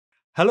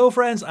Hello,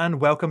 friends, and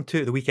welcome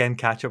to the Weekend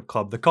Catch Up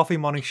Club, the coffee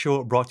morning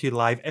show brought to you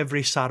live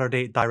every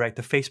Saturday, direct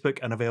to Facebook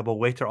and available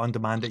later on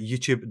demand at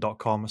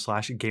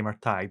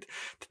youtube.com/gamertagged.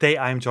 Today,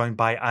 I am joined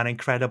by an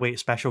incredibly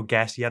special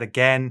guest yet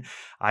again.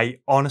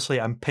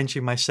 I'm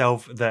pinching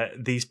myself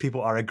that these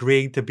people are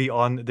agreeing to be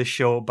on the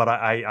show, but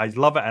I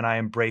love it and I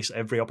embrace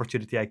every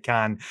opportunity I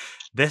can.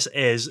 This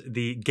is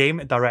the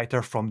game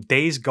director from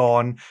Days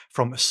Gone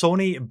from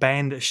Sony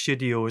Bend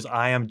Studios.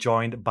 I am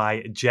joined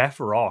by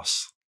Jeff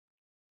Ross.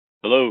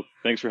 Hello,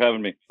 thanks for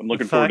having me. I'm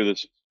looking forward to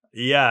this.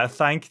 Yeah,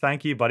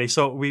 thank you, buddy.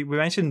 So we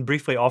mentioned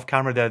briefly off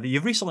camera there that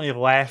you've recently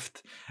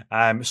left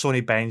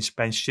Sony Bend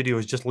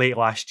Studios just late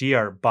last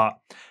year, but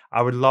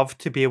I would love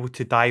to be able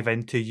to dive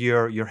into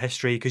your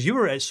history because you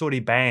were at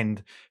Sony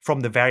Bend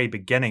from the very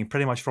beginning,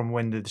 pretty much from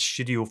when the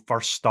studio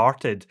first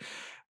started.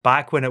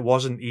 Back when it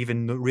wasn't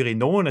even really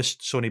known as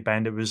Sony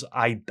Bend, it was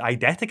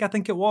Eidetic, I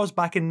think it was,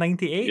 back in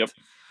 '98. Yep.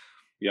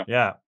 Yeah.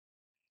 Yeah.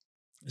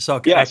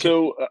 So Yeah.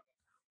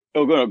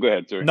 Oh, go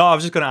ahead. Sorry. no, I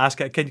was just going to ask,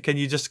 can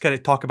you just kind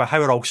of talk about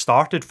how it all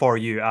started for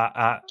you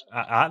at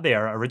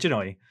there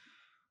originally?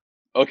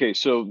 Okay.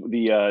 So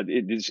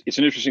it's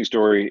an interesting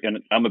story, and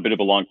I'm a bit of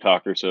a long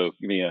talker, so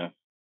give me a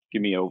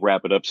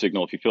wrap it up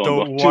signal if you feel I'm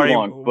going Don't too worry,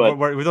 long. But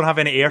we don't have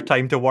any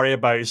airtime to worry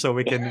about, so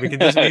we can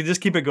just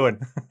keep it going.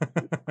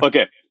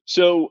 okay.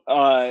 So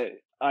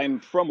I'm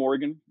from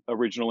Oregon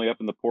originally,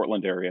 up in the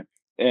Portland area,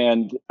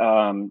 and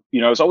I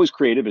was always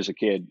creative as a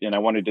kid, and I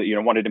wanted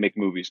to make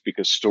movies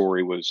because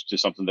story was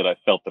just something that I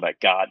felt that I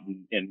got,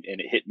 and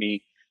it hit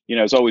me.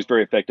 I was always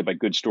very affected by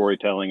good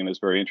storytelling, and I was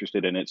very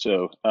interested in it.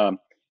 So and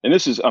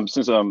this is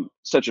since I'm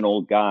such an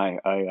old guy,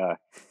 I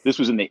this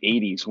was in the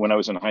 '80s when I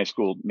was in high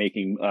school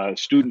making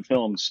student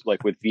films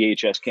like with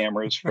VHS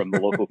cameras from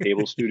the local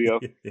cable studio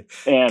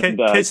and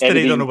Kids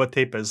today don't know editing. what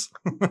tape is.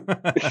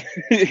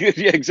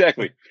 Yeah,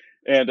 exactly.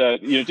 And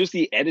just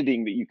the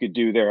editing that you could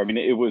do there. I mean,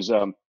 it was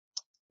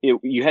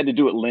you had to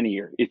do it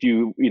linear. If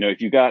you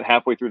got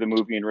halfway through the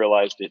movie and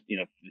realized that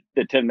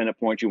the 10-minute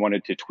point you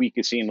wanted to tweak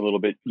a scene a little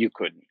bit, you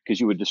couldn't because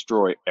you would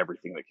destroy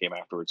everything that came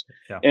afterwards.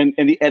 Yeah. And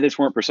the edits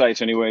weren't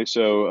precise anyway,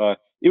 so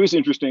it was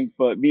interesting.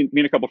 But me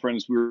and a couple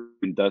friends, we were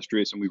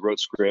industrious and we wrote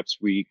scripts.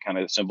 We kind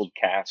of assembled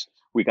cast.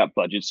 We got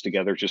budgets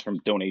together just from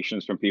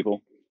donations from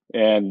people,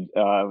 and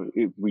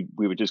we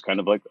would just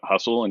kind of like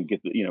hustle and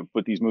get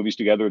put these movies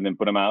together and then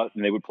put them out,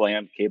 and they would play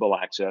on cable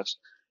access.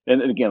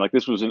 And again, like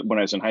this was when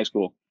I was in high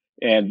school,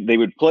 and they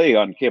would play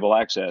on cable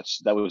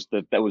access. That was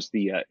the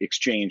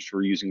exchange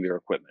for using their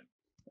equipment.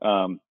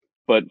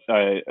 But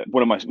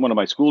one of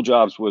my school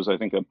jobs was, I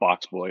think, a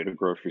box boy at a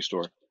grocery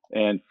store,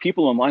 and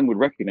people online would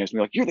recognize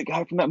me like, "You're the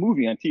guy from that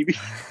movie on TV,"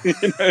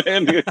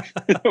 and it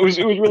was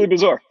really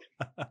bizarre.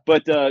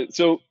 But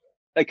so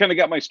I kind of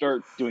got my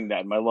start doing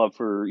that. My love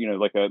for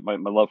my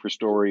love for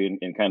story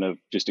and kind of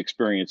just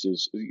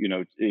experiences.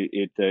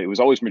 It was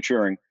always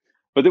maturing.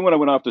 But then when I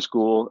went off to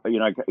school,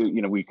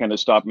 we kind of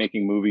stopped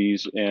making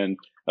movies, and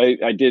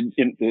I did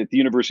at the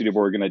University of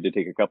Oregon. I did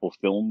take a couple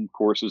film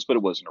courses, but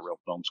it wasn't a real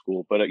film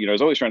school. But I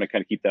was always trying to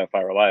kind of keep that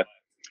fire alive.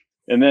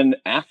 And then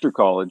after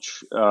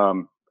college,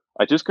 I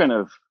just kind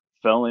of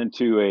fell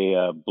into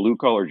a blue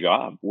collar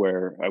job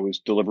where I was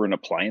delivering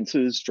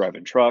appliances,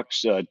 driving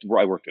trucks.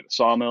 Where I worked at a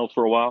sawmill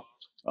for a while,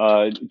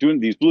 doing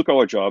these blue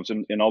collar jobs,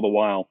 and all the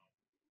while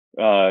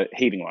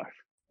hating life.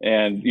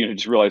 And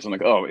just realizing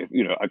like, oh,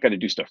 I've got to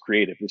do stuff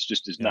creative. This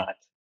just is Yeah. not.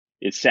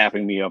 It's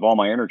sapping me of all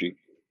my energy.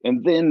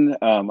 And then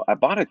I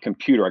bought a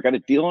computer. I got a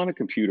deal on a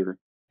computer.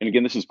 And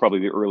again, this is probably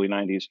the early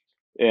 '90s.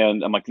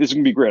 And I'm like, this is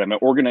gonna be great. I'm gonna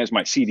organize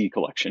my CD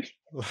collection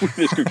with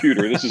this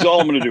computer. This is all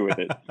I'm gonna do with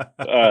it.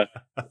 I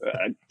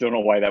don't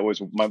know why that was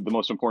the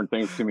most important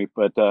thing to me,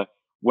 but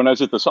when I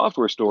was at the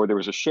software store, there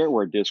was a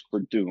shareware disc for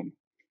Doom,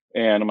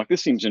 and I'm like,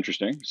 this seems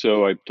interesting.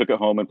 So I took it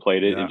home and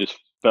played it, and Yeah. just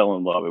fell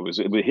in love.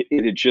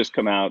 It had just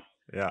come out,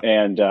 Yeah.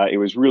 and it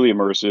was really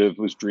immersive.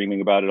 Was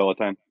dreaming about it all the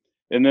time,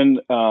 and then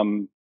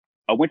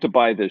I went to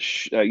buy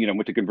this,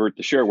 went to convert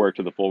the shareware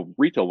to the full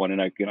retail one,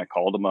 and I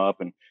called them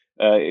up, and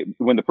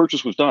when the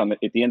purchase was done,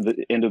 at the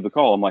end of the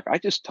call, I'm like, I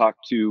just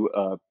talked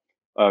to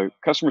a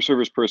customer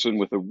service person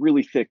with a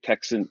really thick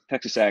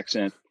Texas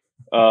accent.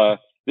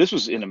 This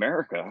was in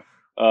America.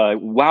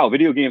 Wow,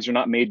 video games are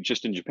not made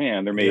just in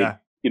Japan. They're made, Yeah.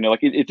 like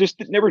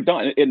it never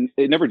dawned.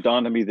 It never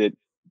dawned on me that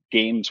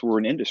games were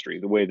an industry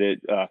the way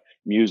that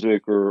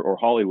music or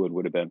Hollywood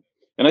would have been.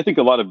 And I think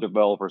a lot of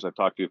developers I've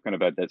talked to have kind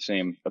of had that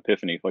same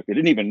epiphany. Like they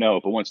didn't even know,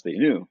 but once they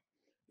knew,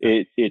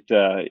 Yeah.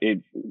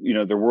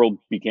 their world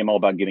became all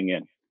about getting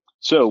in.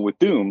 So with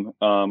Doom,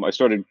 I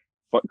started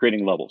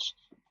creating levels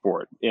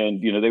for it,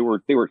 and they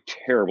were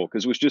terrible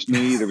because it was just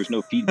me. There was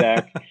no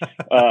feedback,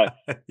 uh,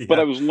 but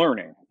I Yeah. was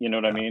learning. You know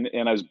what I Yeah. mean?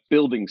 And I was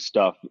building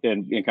stuff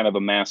and kind of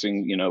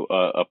amassing,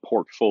 a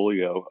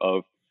portfolio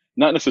of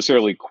not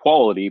necessarily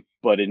quality,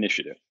 but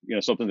initiative.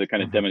 Something that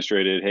kind of Mhm.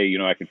 demonstrated, hey,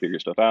 I can figure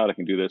stuff out. I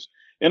can do this.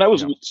 And I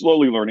was Yeah.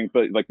 slowly learning,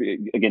 but like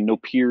again, no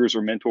peers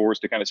or mentors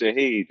to kind of say,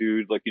 hey,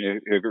 dude, like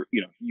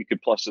you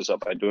could plus this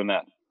up by doing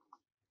that.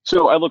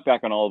 So I look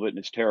back on all of it and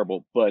it's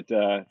terrible. But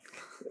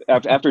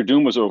after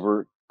Doom was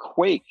over,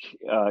 Quake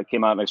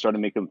came out, and I started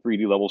making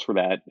 3D levels for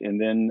that.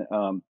 And then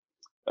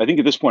I think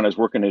at this point I was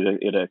working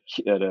at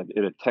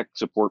a tech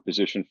support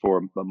position for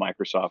a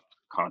Microsoft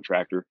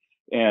contractor,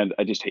 and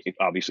I just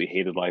obviously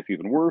hated life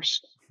even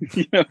worse.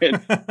 You know,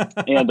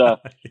 and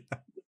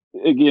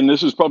again,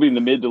 this was probably in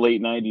the mid to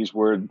late '90s,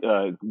 where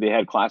they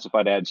had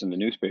classified ads in the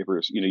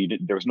newspapers. You know,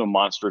 there was no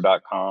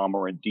Monster.com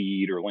or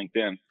Indeed or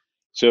LinkedIn.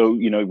 So,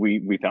 you know,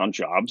 we found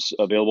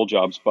available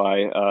jobs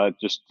by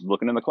just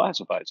looking in the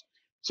classifieds.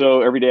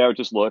 So every day I would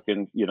just look,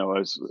 and you know, I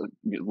was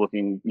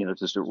looking, you know,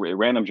 just at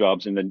random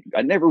jobs, and then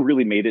I never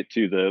really made it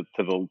to the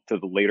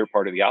later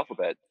part of the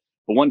alphabet.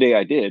 But one day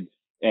I did,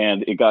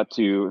 and it got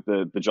to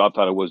the job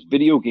title was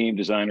video game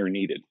designer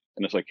needed,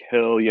 and it's like,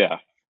 hell yeah,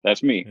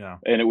 that's me. Yeah.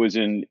 And it was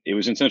in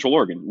Central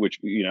Oregon, which,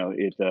 you know,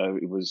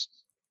 it was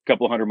a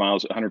couple hundred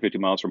miles, 150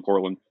 miles from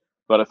Portland,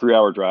 about a 3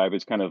 hour drive.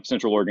 It's kind of,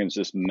 Central Oregon's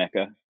this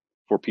mecca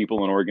for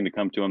people in Oregon to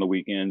come to on the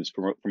weekends,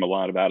 from a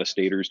lot of out of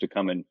staters to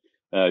come and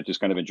just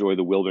kind of enjoy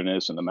the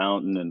wilderness and the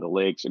mountain and the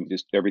lakes, and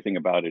just everything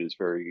about it is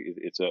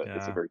it's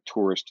a very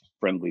tourist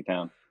friendly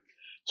town.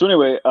 So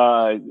anyway,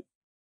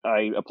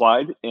 I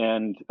applied,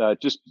 and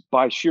just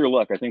by sheer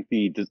luck, I think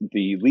the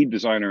lead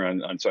designer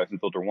on Siphon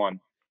Filter One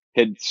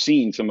had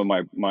seen some of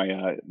my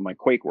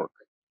Quake work.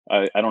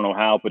 I don't know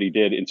how, but he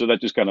did, and so that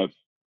just kind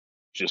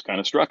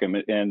of struck him,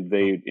 and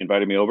they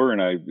invited me over,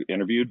 and I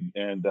interviewed,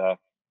 and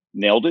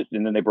nailed it,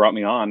 and then they brought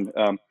me on.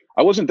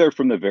 I wasn't there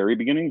from the very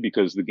beginning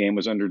because the game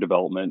was under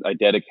development.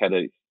 Eidetic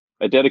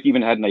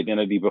even had an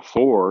identity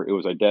before it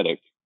was Eidetic.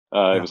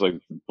 It was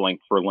like Blank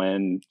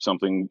Berlin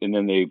something, and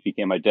then they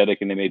became Eidetic,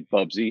 and they made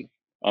Bubsy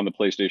on the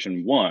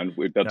PlayStation 1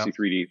 with Bubsy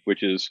 3D,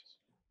 which is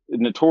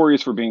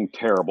notorious for being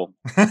terrible.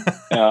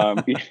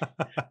 But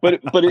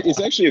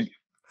it's actually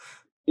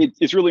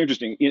it's really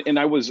interesting, and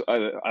I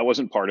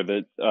wasn't part of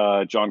it.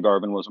 John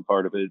Garvin wasn't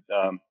part of it.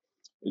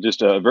 Just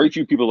very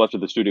few people left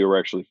of the studio were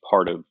actually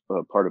part of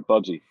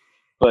Bubsy.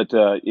 But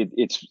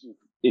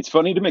it's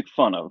funny to make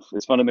fun of.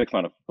 It's fun to make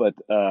fun of. But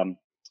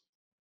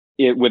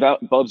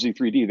without Bubsy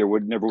 3D, there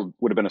would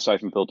have been a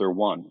Siphon Filter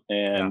 1,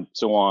 and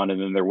so on, and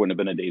then there wouldn't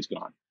have been a Days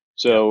Gone.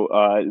 So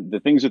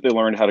the things that they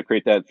learned how to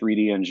create that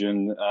 3D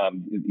engine,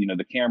 you know,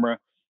 the camera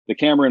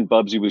in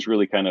Bubsy was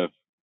really kind of,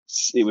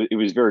 it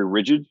was very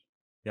rigid.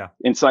 Yeah.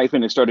 In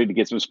Siphon, it started to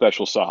get some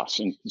special sauce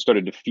and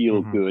started to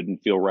feel good and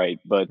feel right.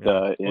 But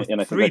and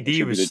I think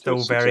 3D was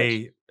still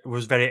very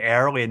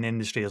early in the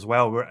industry as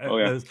well.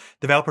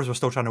 Developers were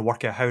still trying to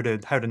work out how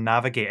to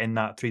navigate in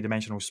that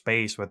 3-dimensional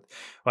space with,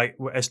 like,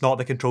 it's not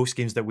the control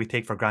schemes that we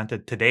take for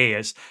granted today.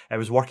 It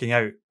was working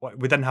out.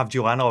 We didn't have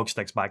dual analog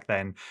sticks back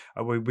then.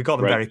 We got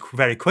them very,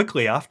 very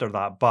quickly after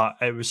that, but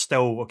it was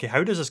still, okay,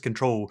 how does this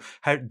control?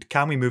 How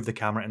can we move the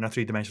camera in a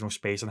 3-dimensional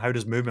space, and how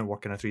does movement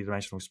work in a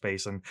 3-dimensional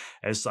space? And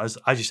as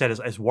you said,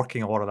 it's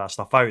working a lot of that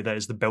stuff out. That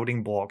is the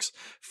building blocks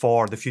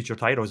for the future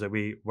titles that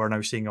we're now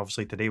seeing,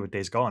 obviously, today with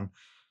Days Gone.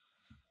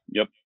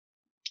 Yep.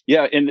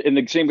 Yeah, and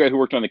the same guy who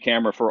worked on the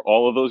camera for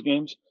all of those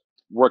games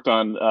worked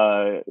on.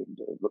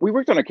 We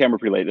worked on a camera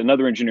pretty late.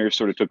 Another engineer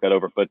sort of took that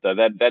over, but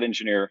that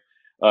engineer,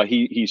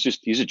 he's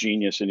a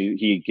genius, and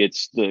he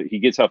gets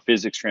how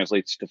physics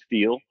translates to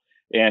feel,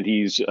 and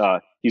he's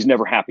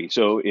never happy.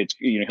 So it's,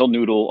 you know, he'll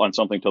noodle on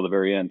something till the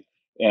very end.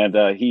 And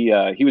he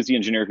was the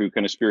engineer who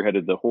kind of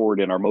spearheaded the horde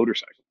in our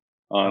motorcycle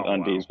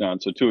on Days Gone.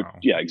 So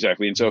yeah,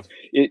 exactly. And so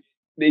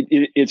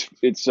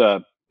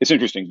it's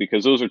interesting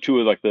because those are two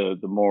of, like, the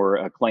more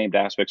acclaimed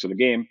aspects of the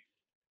game.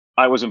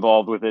 I was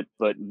involved with it,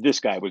 but this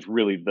guy was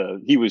really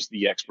he was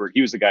the expert.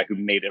 He was the guy who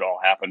made it all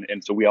happen,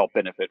 and so we all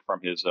benefit from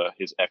his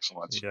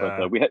excellence. Yeah.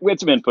 But we had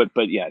some input.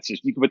 But yeah, it's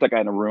just, you can put that guy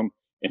in a room,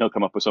 and he'll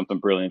come up with something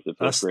brilliant that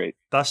feels great.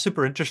 That's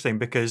super interesting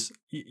because,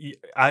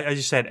 as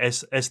you said,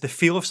 it's the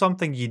feel of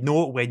something. You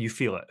know it when you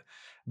feel it.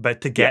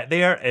 But to get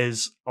there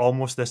is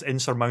almost this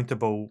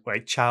insurmountable,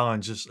 like,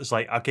 challenge. It's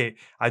like, okay,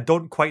 I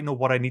don't quite know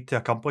what I need to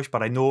accomplish,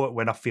 but I know it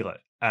when I feel it.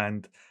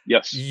 And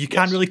you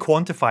can't really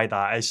quantify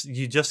that. As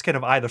you just kind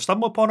of either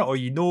stumble upon it, or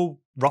you know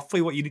roughly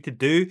what you need to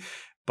do,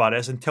 but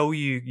it's until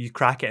you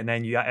crack it, and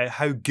then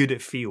how good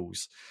it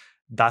feels.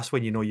 That's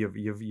when you know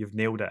you've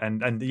nailed it.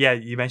 And yeah,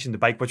 you mentioned the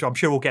bike, which I'm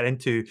sure we'll get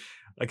into,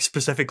 like,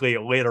 specifically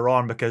later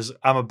on, because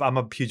I'm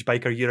a huge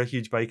biker, you're a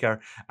huge biker,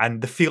 and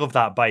the feel of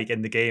that bike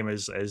in the game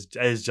is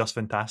just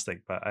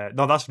fantastic. But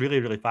no, that's really,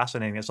 really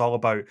fascinating. It's all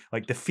about,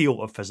 like, the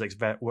feel of physics.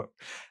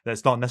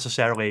 That's not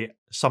necessarily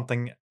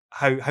something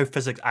how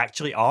physics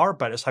actually are,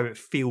 but it's how it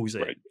feels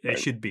it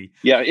should be.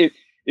 Yeah,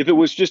 if it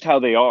was just how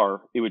they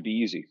are, it would be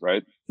easy,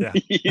 right? Yeah.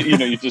 You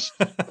know, you just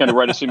kind of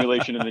write a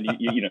simulation, and then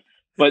you know.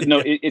 But no,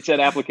 it's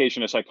that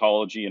application of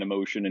psychology and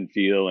emotion and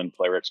feel and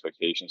player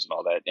expectations and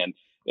all that.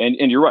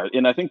 And you're right.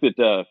 And I think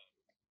that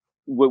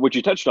what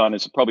you touched on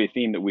is probably a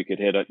theme that we could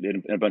hit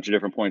in a bunch of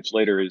different points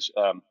later. Is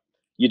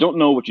you don't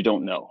know what you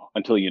don't know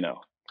until you know.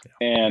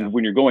 Yeah. And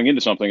when you're going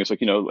into something, it's like,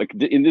 you know, like,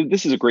 and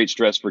this is a great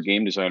stress for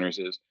game designers,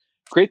 is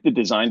create the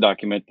design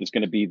document that's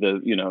going to be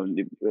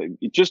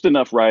just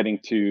enough writing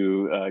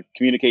to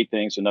communicate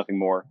things and nothing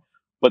more.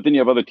 But then you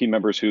have other team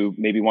members who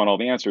maybe want all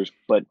the answers,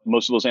 but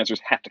most of those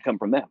answers have to come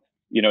from them.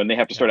 and they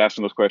have to start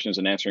asking those questions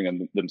and answering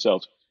them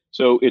themselves.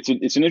 So it's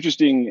an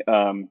interesting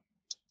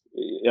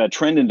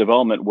trend in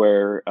development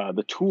where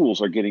the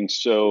tools are getting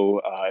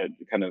so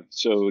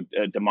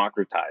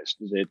democratized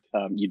that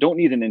you don't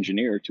need an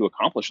engineer to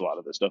accomplish a lot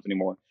of this stuff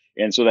anymore.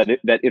 And so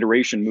that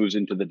iteration moves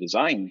into the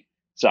design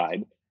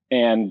side,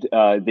 and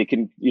they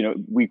can,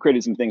 we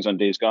created some things on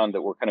Days Gone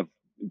that were kind of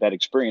that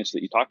experience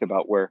that you talked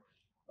about, where,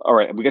 all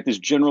right, we got this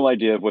general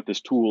idea of what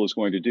this tool is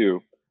going to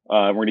do.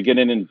 We're going to get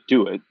in and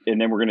do it, and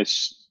then we're going to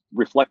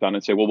reflect on it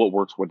and say, well, what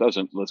works, what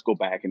doesn't? Let's go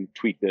back and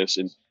tweak this.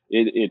 And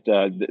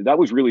that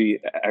was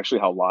really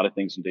actually how a lot of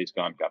things in Days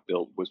Gone got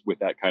built, was with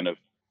that kind of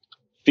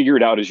figure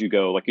it out as you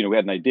go. Like, we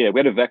had an idea, we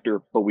had a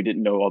vector, but we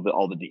didn't know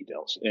all the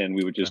details, and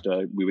we would just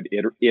we would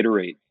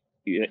iterate.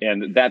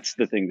 And that's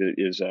the thing that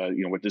is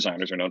what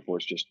designers are known for,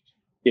 is just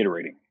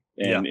iterating.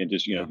 And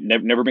just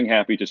never being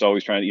happy, just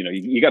always trying to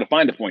you got to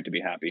find a point to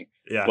be happy.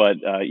 But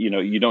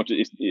you don't.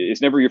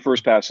 It's never your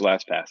first pass,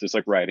 last pass. It's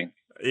like writing.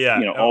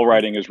 All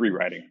writing is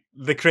rewriting.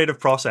 The creative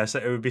process,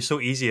 it would be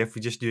so easy if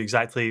we just knew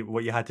exactly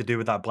what you had to do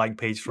with that blank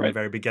page from the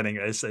very beginning.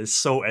 It's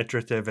so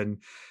iterative and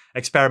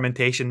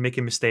experimentation,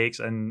 making mistakes,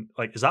 and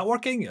like, is that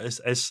working?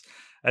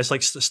 It's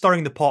like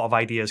stirring the pot of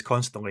ideas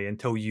constantly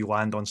until you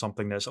land on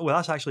something that's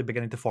actually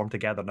beginning to form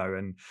together now.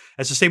 And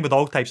it's the same with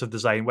all types of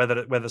design,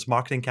 whether it's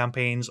marketing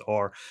campaigns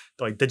or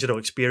like digital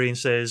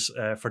experiences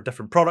for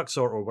different products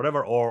or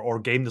whatever, or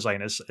game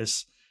design.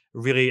 Is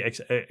really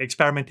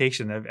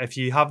experimentation. If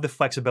you have the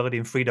flexibility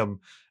and freedom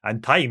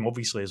and time,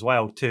 obviously, as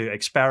well, to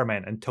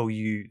experiment until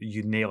you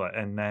nail it,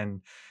 and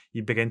then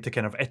you begin to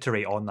kind of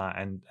iterate on that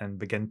and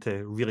begin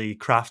to really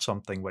craft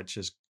something which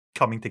is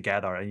coming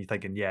together, and you're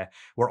thinking, yeah,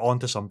 we're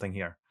onto something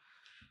here.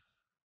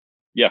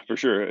 Yeah, for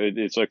sure.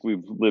 It's like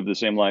we've lived the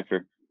same life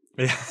here.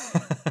 Yeah,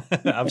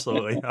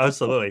 absolutely.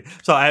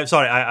 So I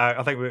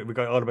think we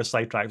got a little bit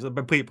sidetracked,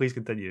 but please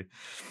continue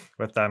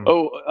with them.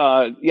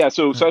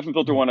 So Siphon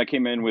Filter 1, I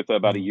came in with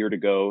about a year to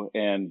go,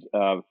 and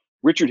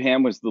Richard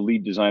Hamm was the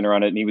lead designer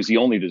on it, and he was the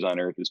only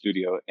designer at the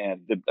studio. And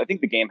I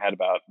think the game had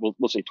about,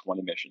 we'll say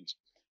 20 missions.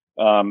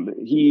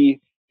 He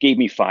gave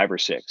me 5 or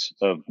 6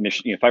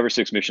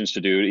 missions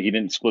to do. He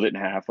didn't split it in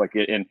half,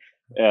 and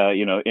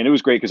it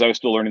was great because I was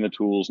still learning the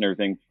tools and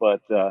everything.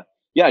 But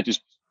I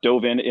just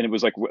dove in, and it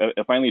was like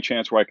finally a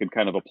chance where I could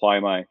kind of apply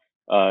my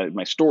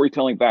my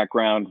storytelling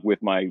background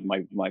with my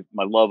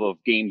love of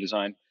game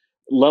design.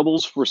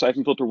 Levels for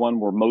Siphon Filter 1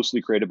 were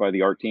mostly created by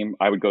the art team.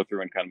 I would go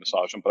through and kind of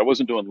massage them, but I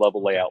wasn't doing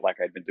level layout like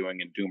I'd been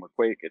doing in Doom or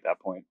Quake at that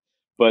point.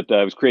 But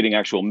I was creating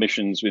actual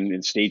missions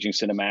and staging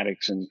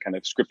cinematics and kind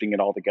of scripting it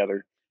all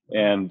together.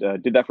 And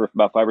did that for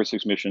about 5 or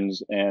 6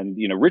 missions. And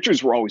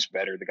Richards were always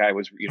better. The guy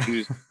was,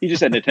 he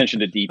just had an attention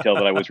to detail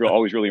that I was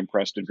always really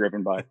impressed and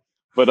driven by.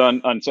 But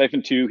on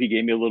Siphon 2, he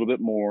gave me a little bit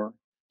more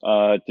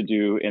to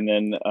do, and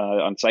then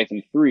on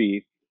Siphon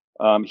 3,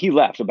 he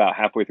left about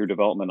halfway through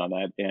development on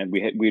that. And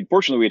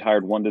fortunately we had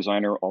hired 1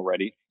 designer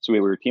already, so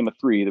we were a team of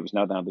 3 that was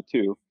now down to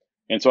 2.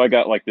 And so I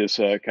got like this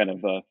kind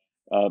of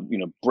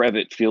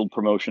brevet field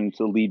promotion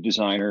to lead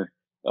designer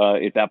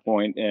at that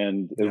point.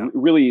 And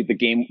really the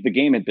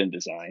game had been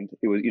designed.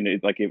 It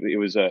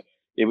was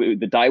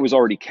the die was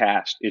already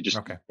cast. It just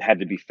had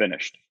to be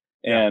finished.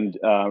 And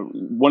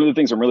one of the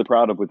things I'm really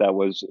proud of with that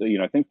was,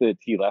 I think that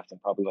he left in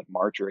probably like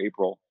March or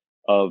April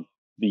of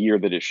the year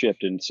that it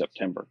shipped in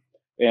September.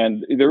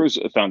 And there was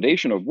a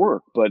foundation of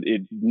work, but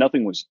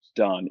nothing was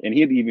done. And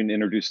he had even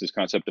introduced this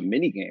concept of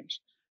mini games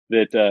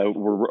that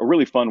were a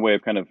really fun way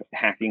of kind of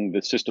hacking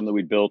the system that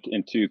we built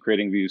into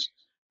creating these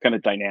kind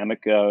of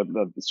dynamic,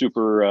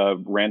 super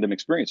random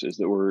experiences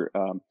that were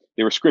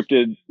they were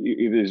scripted.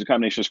 It was a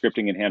combination of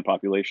scripting and hand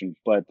population,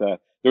 but there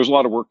was a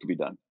lot of work to be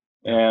done.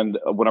 And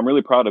what I'm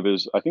really proud of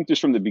is, I think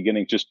just from the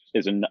beginning, just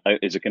as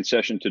a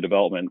concession to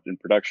development and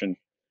production,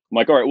 I'm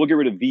like, all right, we'll get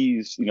rid of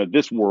these,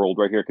 this world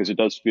right here, because it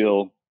does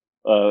feel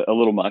a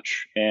little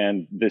much,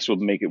 and this will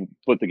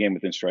put the game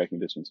within striking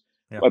distance.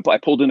 I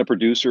pulled in a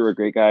producer, a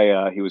great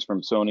guy. He was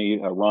from Sony,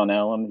 Ron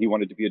Allen. He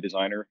wanted to be a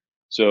designer,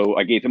 so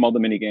I gave him all the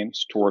mini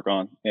games to work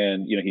on,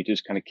 and he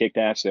just kind of kicked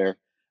ass there.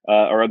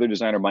 Our other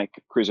designer, Mike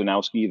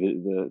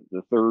Krzyzanowski,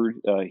 the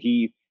third,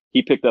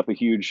 he picked up a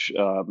huge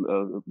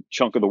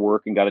chunk of the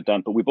work and got it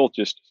done. But we both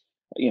just,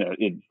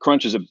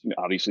 crunch is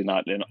obviously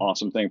not an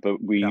awesome thing,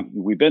 but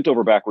we bent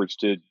over backwards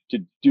to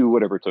do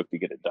whatever it took to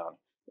get it done,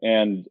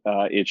 and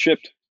it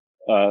shipped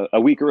a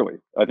week early.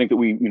 I think that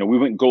we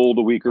went gold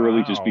a week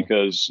early just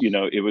because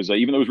it was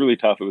even though it was really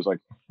tough. It was like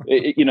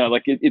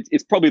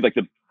it's probably like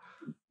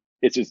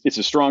it's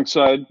a strong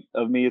side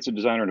of me. It's a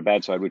designer and a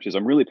bad side, which is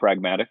I'm really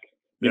pragmatic.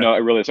 I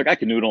really, it's like I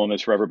can noodle on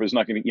this forever, but it's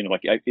not going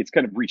to, it's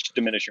kind of reached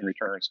diminishing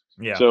returns.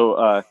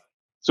 So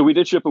we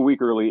did ship a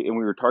week early, and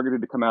we were targeted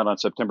to come out on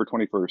September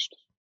 21st,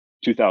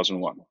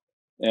 2001.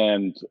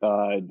 And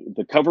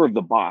the cover of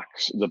the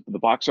box, the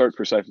box art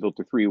for Siphon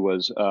Filter 3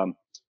 was the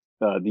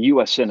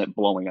U.S. Senate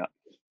blowing up.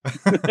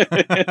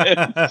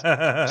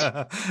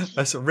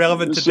 That's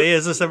relevant today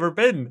as it's ever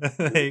been.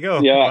 There you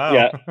go.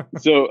 Yeah.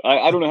 So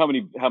I don't know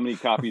how many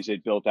copies they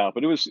built out,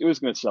 but it was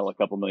going to sell a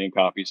couple million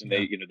copies, and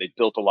they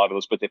built a lot of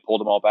those, but they pulled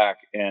them all back.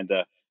 And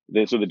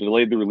So they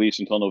delayed the release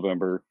until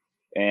November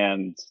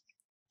and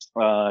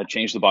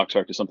changed the box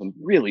art to something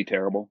really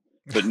terrible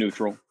but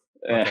neutral,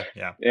 Okay,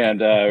 yeah.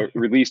 and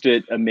released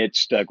it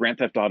amidst Grand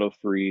Theft Auto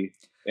 3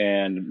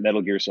 and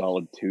Metal Gear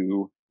Solid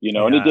 2.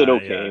 And it did Yeah,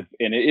 okay.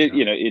 yeah, And it yeah.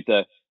 you know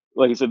it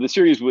like I said, the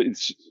series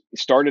was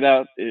started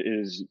out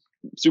is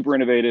super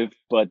innovative,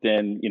 but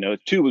then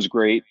 2 was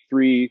great.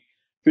 Three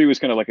was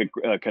kind of like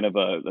a kind of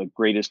a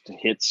greatest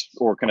hits,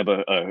 or kind of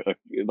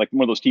like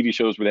one of those TV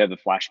shows where they have the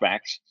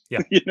flashbacks. Yeah,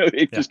 It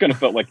yeah. just kind of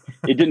felt like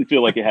it didn't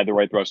feel like it had the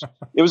right thrust.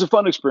 It was a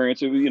fun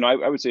experience.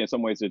 I would say in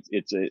some ways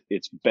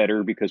it's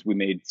better because we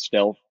made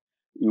stealth.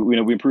 We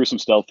improved some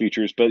stealth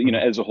features, but Mhm.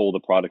 as a whole, the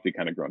product had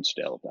kind of grown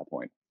stale at that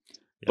point.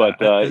 Yeah,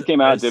 But it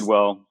came out, did it's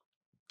well.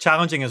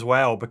 challenging as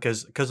well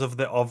because of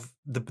the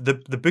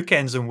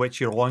bookends in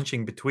which you're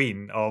launching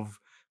between of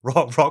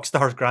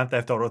Rockstar's Grand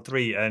Theft Auto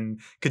 3 and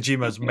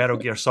Kojima's Metal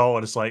Gear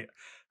Solid. It's like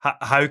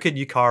how can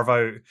you carve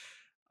out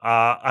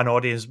an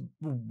audience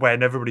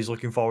when everybody's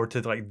looking forward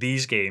to like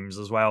these games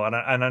as well? And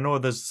I know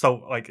there's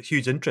still like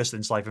huge interest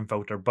in Siphon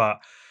Filter, but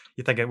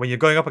you think when you're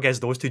going up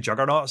against those two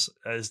juggernauts,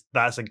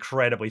 that's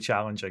incredibly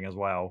challenging as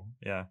well.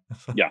 Yeah,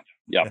 Yeah,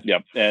 yeah, yeah.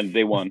 yeah, and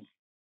they won.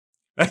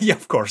 Yeah,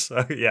 of course.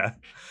 Yeah,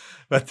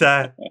 but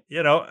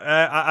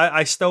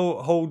I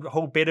still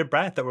hold bated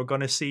breath that we're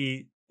going to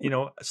see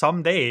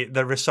someday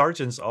the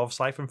resurgence of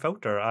Siphon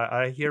Filter.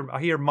 I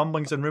hear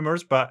mumblings and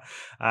rumors, but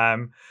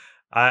um,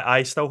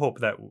 I still hope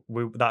that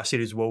that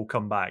series will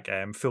come back,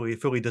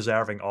 fully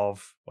deserving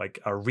of like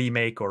a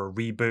remake or a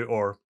reboot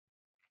or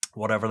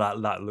whatever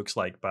that looks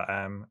like. But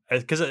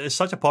because it's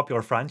such a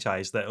popular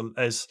franchise that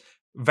is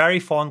very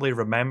fondly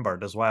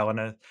remembered as well,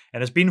 and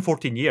it's been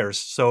 14 years,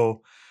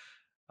 so.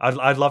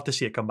 I'd love to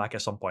see it come back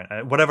at some point,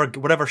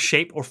 whatever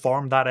shape or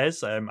form that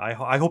is. I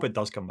hope it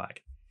does come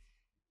back.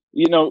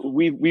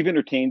 We've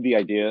entertained the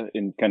idea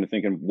and kind of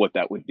thinking what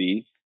that would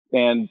be,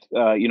 and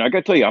I got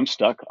to tell you, I'm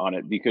stuck on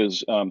it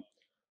because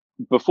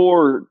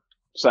before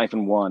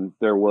Siphon One,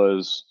 there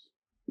was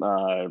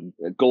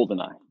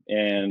GoldenEye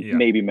and Yeah,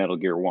 maybe Metal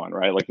Gear One,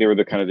 right? Like they were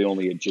the kind of the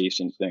only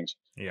adjacent things.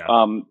 yeah.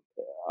 Um,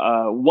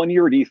 1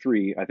 year at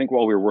E3, I think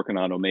while we were working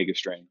on Omega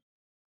Strain,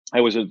 I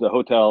was at the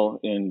hotel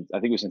I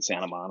think it was in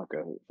Santa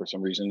Monica for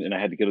some reason, and I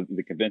had to get to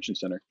the convention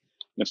center.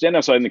 And I'm standing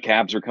outside, and the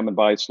cabs are coming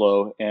by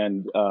slow,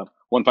 and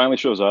one finally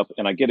shows up,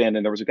 and I get in,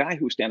 and there was a guy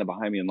who was standing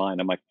behind me in line.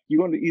 I'm like, "You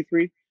going to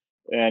E3?"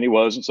 And he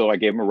was, and so I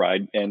gave him a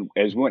ride. And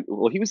as we went,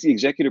 well, he was the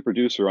executive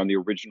producer on the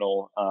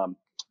original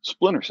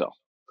Splinter Cell.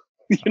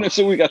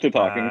 So we got to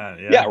talking. Yeah,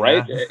 Yeah,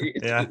 right.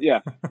 yeah, yeah. Yeah,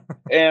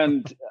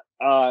 and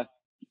uh,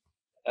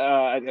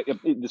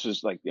 this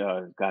was like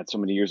God, so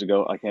many years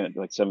ago. I can't,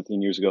 like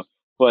 17 years ago.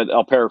 But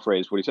I'll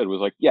paraphrase what he said. Was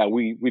like, yeah,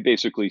 we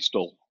basically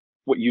stole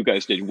what you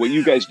guys did. What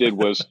you guys did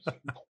was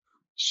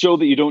show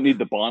that you don't need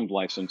the Bond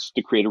license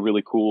to create a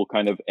really cool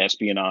kind of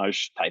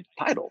espionage type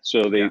title.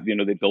 So they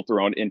Yeah, they built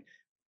their own and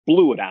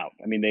blew it out.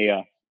 I mean, they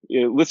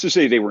let's just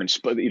say they were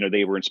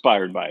they were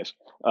inspired by us.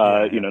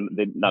 yeah, yeah.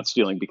 They not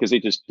stealing, because they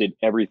just did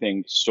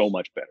everything so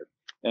much better,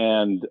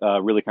 and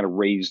really kind of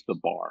raised the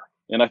bar.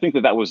 And I think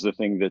that was the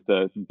thing, that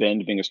the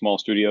Bend, being a small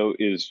studio,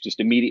 is just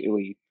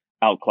immediately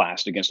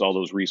outclassed against all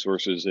those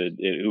resources at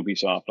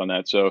Ubisoft on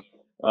that. So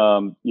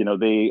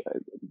they,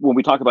 when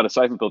we talk about a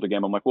Siphon Filter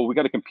game, I'm like, well, we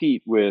got to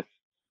compete with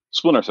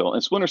Splinter Cell,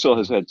 and Splinter Cell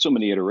has Mhm. had so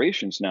many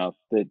iterations now,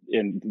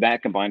 and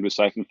that combined with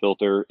Siphon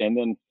Filter, and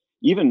then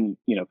even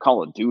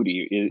Call of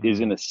Duty is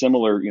in Mhm. a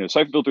similar.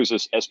 Siphon Filter is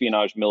this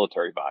espionage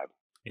military vibe,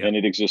 Yeah, and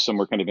it exists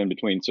somewhere kind of in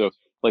between. So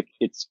like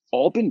it's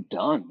all been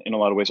done in a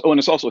lot of ways. Oh, and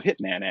it's also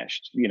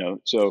Hitman-eshed.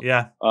 So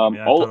yeah,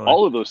 yeah. Totally.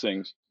 all of those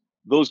things,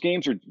 those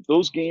games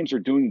are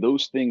doing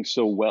those things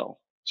so well.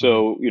 Mhm.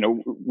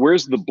 So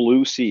where's the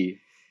blue sea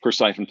for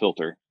Siphon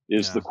Filter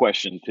is the Yeah.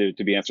 question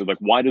to be answered. Like,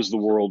 why does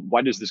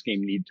this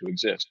game need to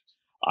exist?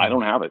 I Mhm.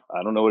 don't have it.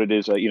 I don't know what it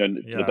is. To the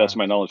best Yeah. of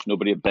my knowledge,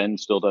 nobody at Bend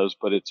still does.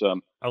 But it's A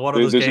lot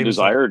of those there's a games, like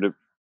desire to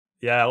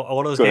yeah, a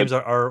lot of those go ahead. games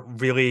are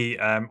really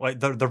like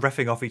they're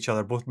riffing off each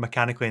other both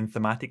mechanically and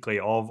thematically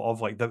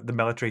of like the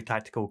military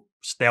tactical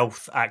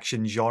stealth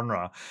action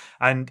genre.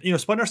 And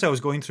Splinter Cell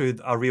is going through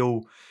a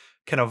real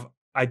kind of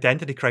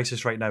identity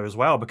crisis right now as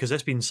well because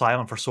it's been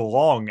silent for so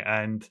long.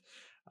 And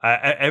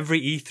every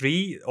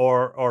E3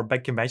 or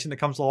big convention that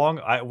comes along,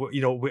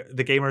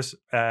 the gamers,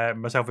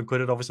 myself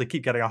included, obviously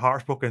keep getting our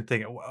hearts broken,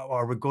 thinking,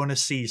 are we going to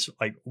see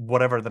like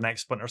whatever the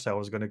next Splinter Cell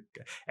is going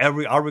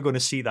to? Are we going to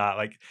see that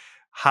like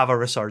have a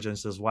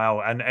resurgence as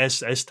well? And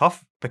it's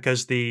tough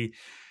because the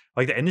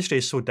industry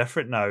is so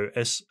different now.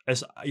 It's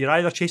you're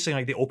either chasing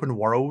like the open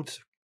world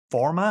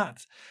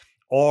format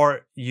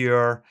or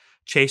you're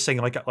chasing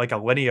like a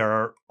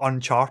linear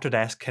Uncharted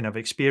esque kind of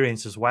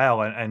experience as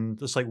well. And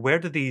it's like, where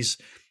do these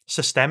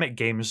systemic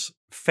games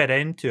fit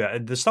into it?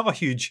 And there's still a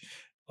huge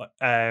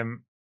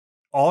um,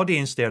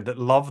 audience there that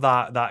love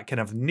that kind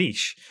of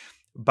niche,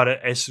 but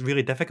it's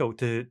really difficult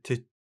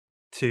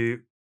to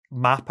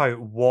map out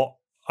what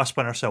a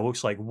Splinter Cell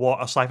looks like,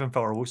 what a Siphon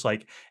Filter looks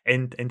like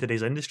in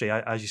today's industry,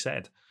 as you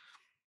said.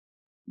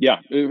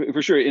 Yeah,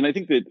 for sure. And I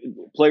think that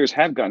players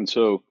have gotten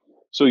so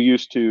so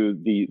used to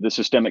the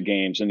systemic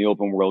games and the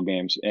open world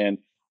games. And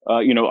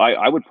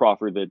I would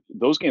proffer that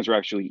those games are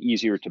actually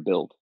easier to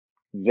build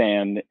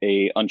than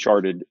a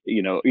Uncharted.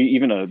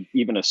 Even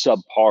a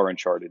subpar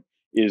Uncharted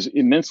is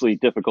immensely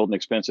difficult and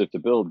expensive to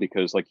build,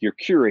 because like you're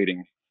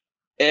curating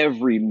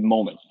every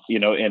moment,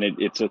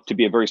 and to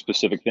be a very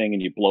specific thing,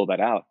 and you blow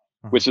that out.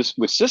 Mhm.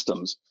 With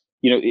systems,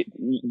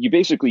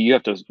 you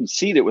have to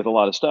seed it with a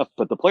lot of stuff,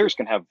 but the players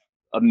can have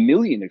a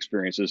million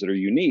experiences that are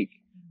unique,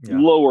 Yeah.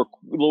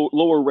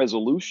 lower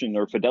resolution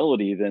or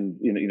fidelity than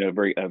a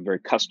very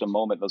custom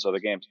moment in those other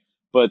games.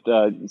 But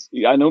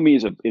I know me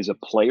as a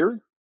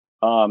player,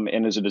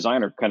 and as a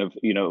designer, kind of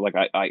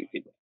like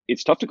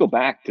it's tough to go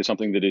back to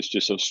something that is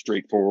just so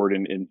straightforward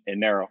and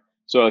narrow.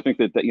 So I think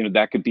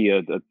that could be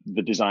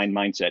the design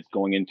mindset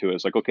going into it.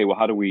 It's like, okay, well,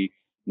 how do we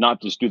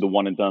not just do the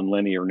one and done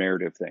linear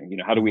narrative thing?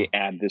 How do Mhm. we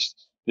add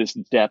this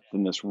depth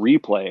and this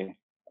replay?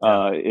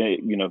 Yeah.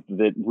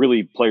 That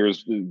really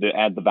players that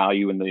add the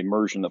value and the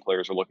immersion that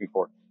players are looking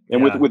for.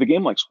 And Yeah. with a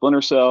game like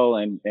Splinter Cell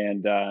and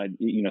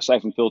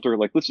Siphon Filter,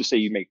 like let's just say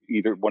you make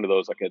either one of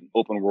those like an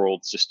open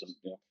world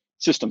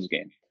systems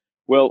game.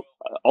 Well,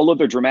 all of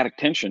their dramatic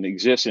tension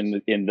exists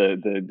in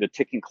the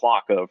ticking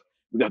clock of,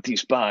 we got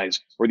these spies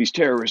or these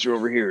terrorists are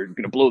over here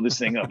going to blow this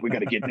thing up. We got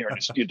to get in there and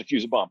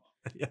defuse a bomb.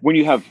 Yeah. When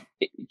you have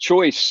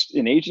choice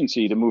and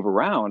agency to move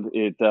around,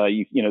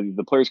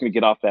 the player's going to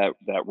get off that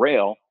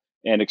rail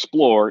and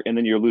explore, and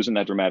then you're losing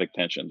that dramatic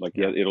tension. Like,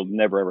 Yeah. it'll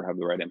never ever have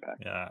the right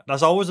impact. Yeah,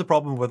 that's always the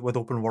problem with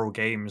open world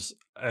games,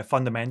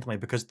 fundamentally,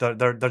 because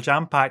they're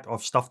jam packed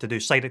of stuff to do,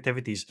 side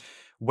activities,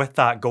 with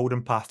that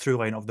golden path through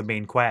line of the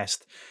main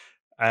quest,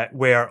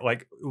 where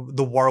like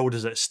the world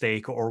is at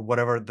stake, or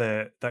whatever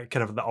the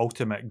kind of the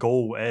ultimate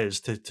goal is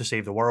to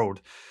save the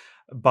world.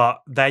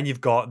 But then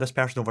you've got this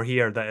person over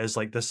here that is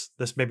like this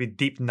maybe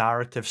deep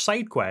narrative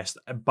side quest,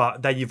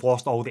 but then you've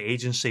lost all the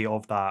agency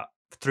of that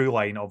through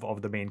line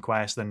of the main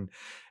quest, and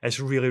it's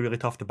really really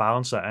tough to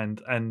balance it.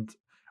 And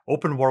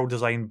open world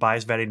design by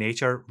its very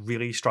nature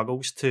really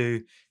struggles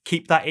to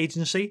keep that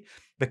agency,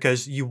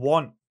 because you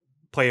want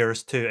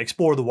players to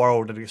explore the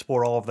world and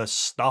explore all of this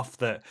stuff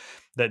that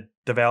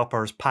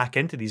developers pack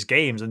into these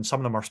games, and some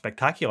of them are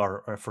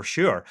spectacular, for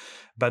sure.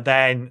 But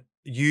then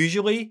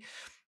usually,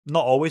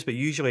 not always, but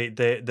usually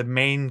the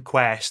main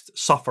quest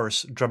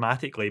suffers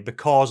dramatically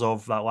because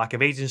of that lack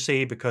of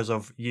agency, because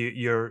of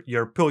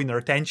you're pulling their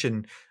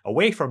attention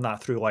away from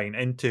that through line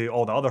into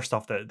all the other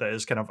stuff that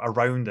is kind of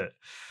around it.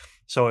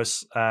 So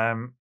it's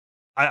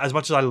as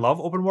much as I love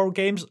open world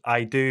games,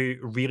 I do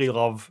really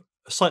love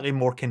slightly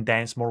more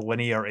condensed, more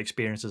linear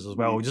experiences as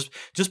well. Mhm.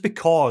 Just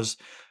because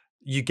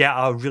you get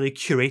a really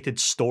curated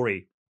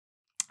story,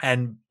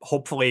 and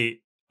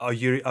hopefully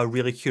a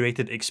really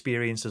curated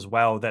experience as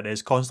well, that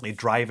is constantly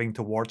driving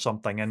towards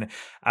something. And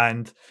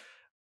I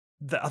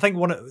think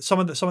some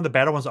of the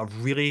better ones that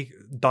have really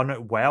done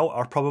it well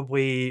are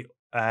probably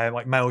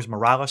like Miles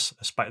Morales,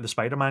 the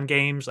Spider-Man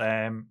games,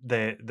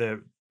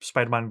 the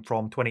Spider-Man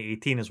from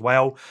 2018 as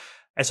well.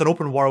 It's an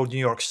open world New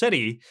York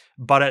City,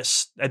 but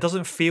it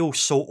doesn't feel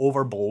so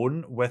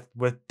overblown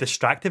with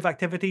distractive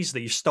activities, that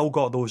you've still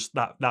got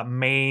that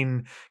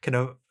main kind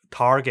of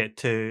target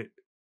to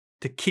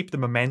keep the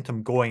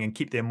momentum going and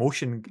keep the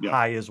emotion Yeah.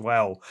 high as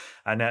well.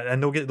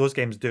 And those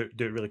games do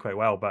it really quite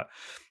well, but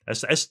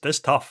it's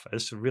tough.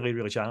 It's really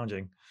really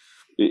challenging.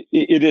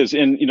 It is,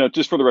 and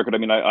just for the record, I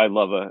mean, I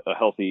love a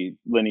healthy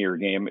linear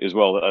game as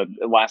well.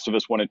 Last of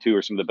Us 1 and 2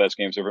 are some of the best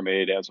games ever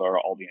made, as are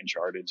all the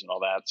Uncharted's and all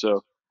that.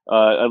 So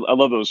I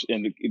love those,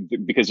 and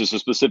because it's a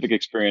specific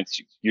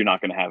experience you're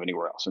not going to have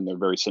anywhere else, and they're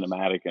very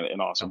cinematic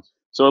and awesome.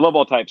 So, So I love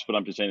all types, but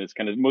I'm just saying it's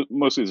kind of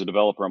mostly as a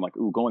developer, I'm like,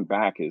 ooh, going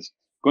back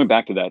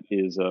to that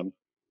is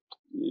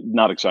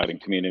not exciting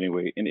to me in any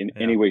way, in yeah.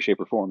 any way,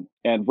 shape, or form.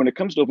 And when it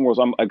comes to open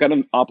worlds, I've got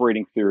an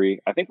operating theory.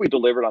 I think we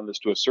delivered on this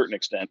to a certain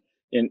extent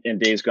in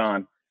Days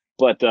Gone,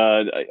 but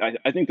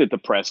I think that the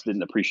press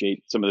didn't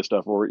appreciate some of the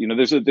stuff. Or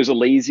there's a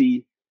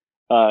lazy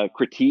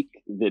critique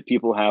that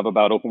people have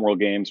about open world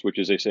games, which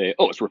is they say,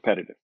 oh, it's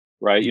repetitive,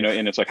 right? Yeah.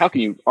 And it's like, how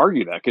can you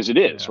argue that? Because it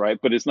is, Yeah. right?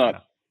 But it's not.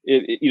 Yeah.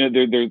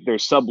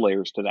 There's sub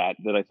layers to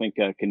that I think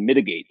can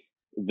mitigate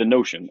the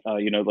notion.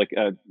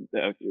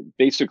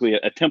 Basically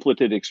a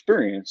templated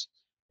experience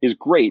is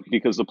great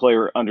because the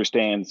player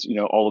understands,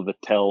 all of the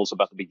tells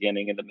about the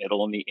beginning and the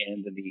middle and the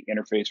end and the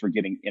interface for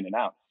getting in and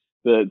out.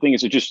 The thing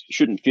is, it just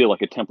shouldn't feel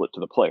like a template to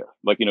the player.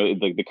 Like,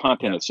 the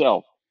content Yeah.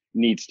 itself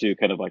needs to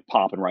kind of like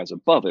pop and rise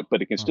above it,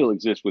 but it can Mm. still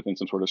exist within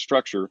some sort of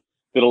structure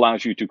that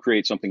allows you to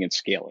create something and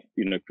scale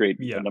it, create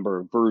a Yeah.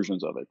 number of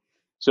versions of it.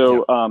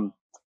 Yeah. So,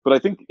 but I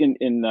think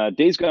in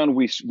Days Gone,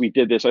 we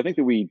did this. I think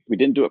that we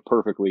didn't do it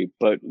perfectly,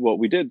 but what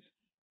we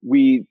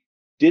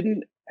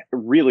didn't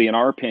really, in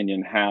our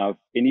opinion, have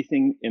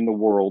anything in the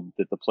world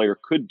that the player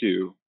could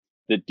do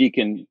that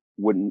Deacon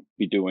wouldn't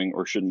be doing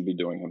or shouldn't be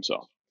doing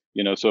himself.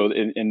 So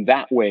in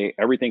that way,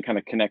 everything kind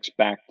of connects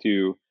back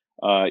to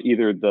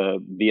either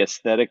the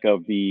aesthetic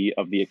of the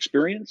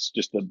experience,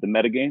 just the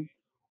metagame,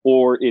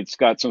 or it's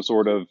got some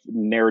sort of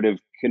narrative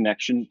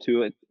connection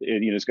to it.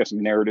 It's got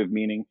some narrative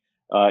meaning.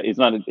 It's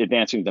not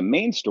advancing the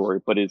main story,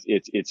 but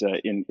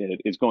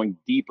it's going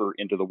deeper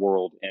into the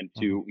world and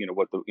Hmm. to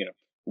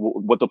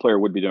what the player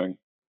would be doing.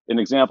 An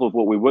example of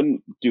what we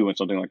wouldn't do in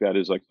something like that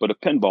is like put a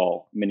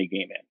pinball mini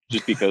game in,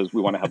 just because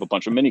we want to have a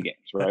bunch of mini games,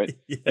 right?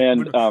 Yeah,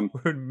 And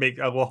wouldn't make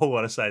a whole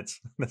lot of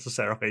sense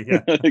necessarily.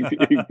 Yeah.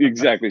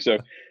 exactly. So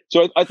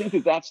I think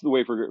that that's the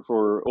way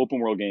for open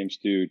world games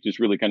to just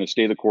really kind of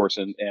stay the course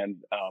and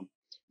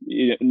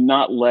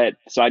not let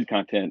side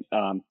content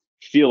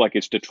feel like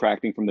it's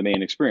detracting from the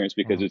main experience,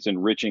 because Mhm. it's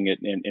enriching it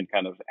and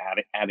kind of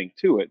adding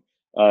to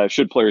it.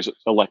 Should players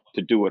elect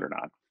to do it or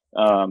not?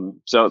 Yeah.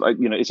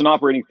 It's an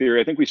operating theory.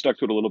 I think we stuck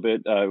to it a little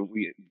bit.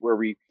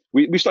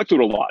 We stuck to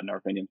it a lot, in our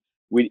opinion.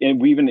 We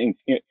even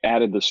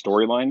added the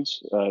storylines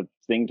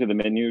thing to the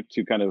menu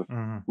to kind of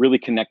Mhm. really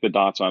connect the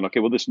dots on. Okay,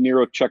 well, this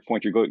Nero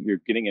checkpoint you're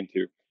getting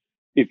into,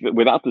 if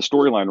without the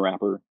storyline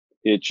wrapper,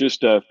 it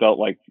just felt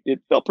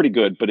pretty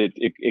good, but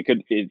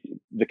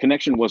the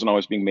connection wasn't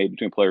always being made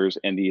between players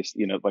and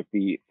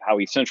the how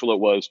essential it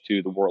was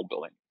to the world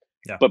building.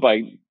 Yeah. But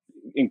by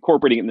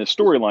incorporating it in this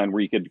storyline,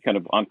 where you could kind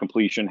of on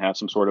completion have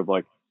some sort of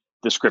like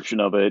description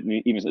of it,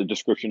 and even a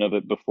description of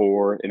it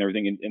before and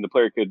everything, and the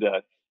player could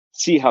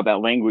see how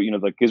that language,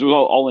 because it was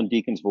all in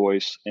Deacon's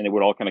voice, and it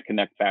would all kind of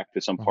connect back to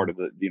some part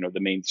Mhm. of the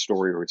main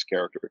story or its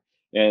character.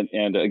 And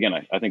again,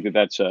 I think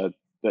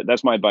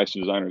that's my advice to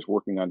designers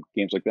working on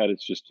games like that.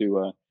 It's just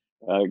to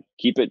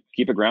keep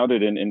it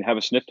grounded and have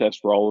a sniff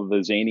test for all of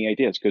the zany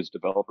ideas, because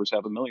developers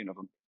have a million of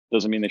them.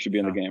 Doesn't mean they should be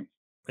in the Yeah. game.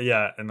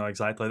 Yeah, no,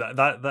 exactly.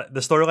 That the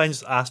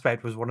storylines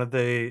aspect was one of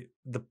the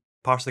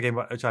parts of the game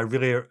which I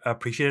really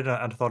appreciated,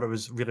 and I thought it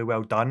was really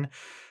well done,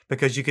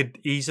 because you could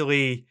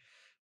easily,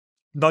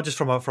 not just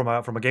from a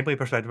gameplay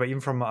perspective, but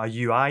even from a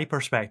UI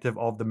perspective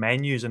of the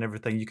menus and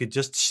everything, you could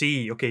just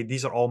see, okay,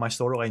 these are all my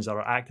storylines that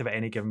are active at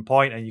any given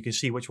point, and you can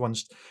see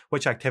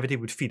which activity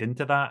would feed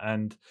into that,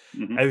 and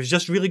Hmm. it was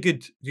just really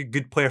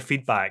good player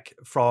feedback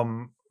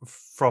from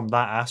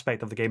that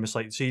aspect of the game. It's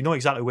like, so you know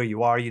exactly where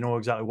you are, you know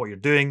exactly what you're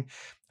doing,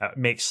 it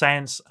makes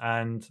sense,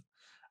 and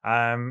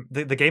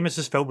the game is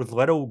just filled with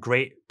little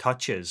great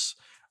touches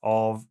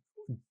of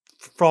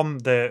from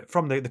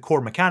the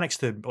core mechanics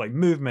to like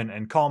movement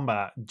and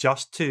combat,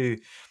 just to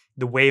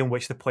the way in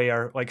which the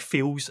player like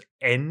feels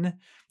in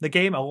the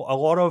game. A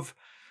lot of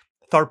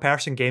third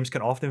person games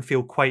can often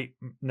feel quite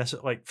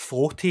like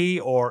floaty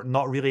or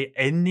not really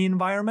in the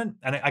environment,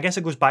 and I guess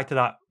it goes back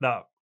to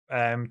that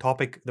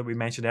topic that we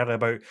mentioned earlier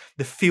about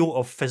the feel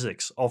of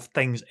physics of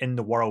things in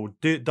the world.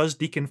 Does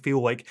Deacon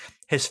feel like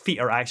his feet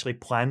are actually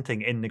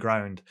planting in the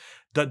ground?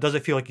 Does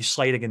it feel like he's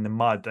sliding in the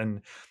mud?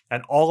 And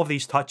all of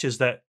these touches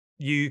that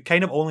you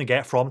kind of only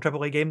get from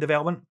AAA game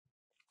development,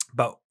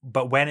 but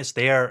when it's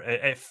there,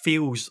 it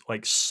feels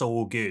like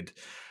so good.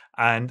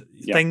 And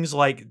Yeah. things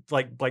like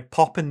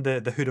popping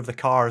the hood of the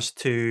cars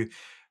to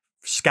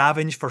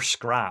scavenge for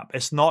scrap.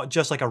 It's not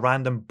just like a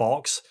random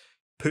box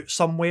put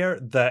somewhere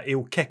that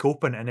he'll kick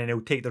open and then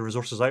he'll take the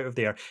resources out of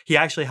there. He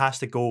actually has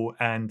to go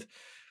and,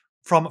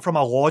 from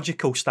a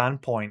logical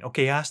standpoint,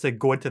 okay, he has to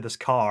go into this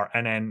car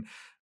and then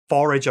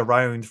forage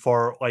around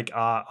for like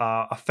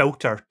a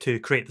filter to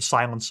create the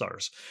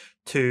silencers,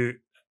 to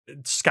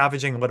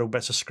scavenging little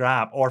bits of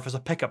scrap, or if it's a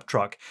pickup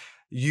truck,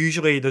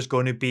 usually there's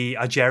going to be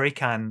a jerry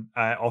can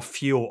of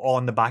fuel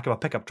on the back of a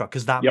pickup truck,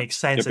 because that Yep. makes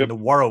sense Yep. in Yep.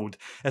 the world.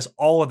 It's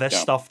all of this Yeah.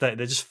 stuff that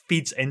just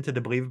feeds into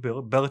the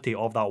believability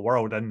of that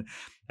world, and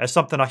it's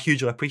something I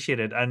hugely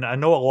appreciated. And I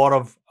know a lot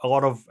of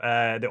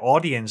the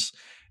audience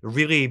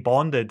really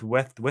bonded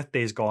with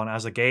Days Gone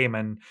as a game,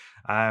 and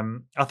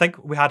I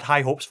think we had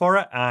high hopes for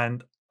it,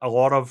 and a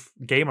lot of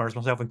gamers,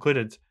 myself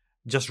included,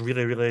 just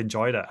really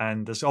enjoyed it.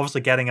 And it's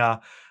obviously getting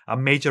a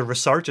major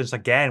resurgence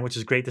again, which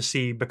is great to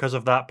see because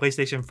of that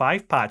PlayStation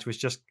 5 patch, which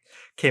just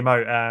came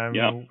out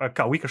Yeah.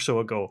 a week or so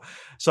ago.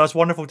 So it's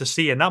wonderful to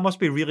see, and that must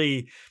be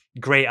really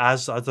great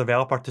as a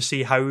developer to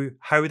see how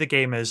the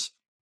game is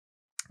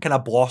kind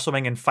of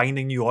blossoming and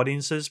finding new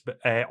audiences,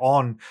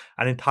 on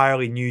an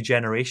entirely new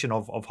generation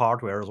of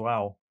hardware as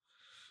well.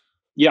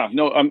 Yeah.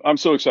 No, I'm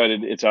so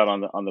excited it's out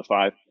on the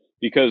 5,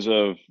 because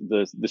of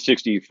the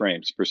 60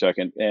 frames per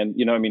second. And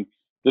I mean,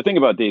 the thing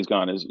about Days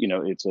Gone is,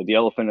 it's the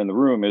elephant in the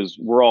room is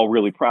we're all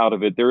really proud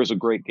of it. There is a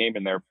great game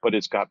in there, but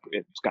it's got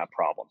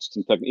problems.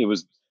 In fact, it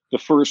was the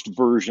first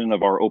version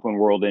of our open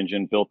world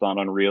engine built on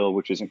Unreal,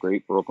 which isn't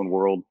great for open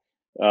world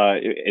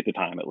at the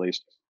time, at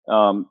least.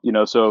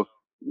 So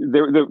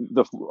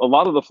a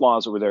lot of the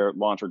flaws that were there at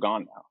launch are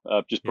gone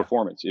now. Just Yeah.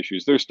 performance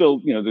issues. There's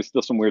still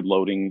some weird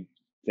loading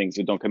things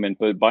that don't come in,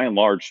 but by and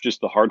large,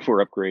 just the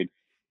hardware upgrade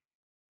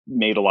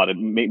made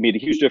a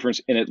huge difference,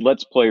 and it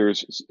lets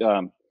players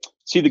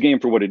see the game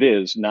for what it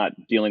is, not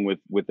dealing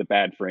with the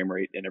bad frame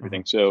rate and Mhm.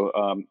 everything. So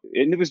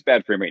and it was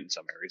bad frame rate in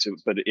some areas,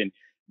 but in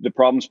the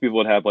problems people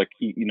would have, like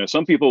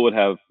some people would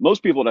have,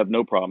 most people would have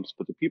no problems,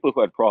 but the people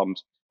who had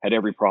problems had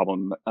every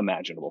problem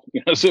imaginable.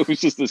 So it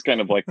was just this kind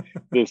of like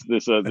this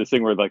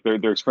thing where like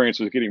their experience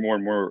was getting more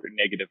and more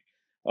negative,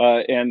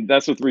 and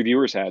that's what the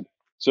reviewers had.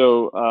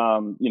 So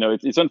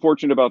it's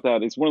unfortunate about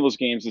that. It's one of those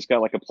games that's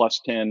got like a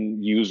 +10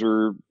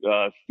 user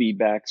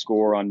feedback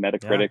score on Yeah.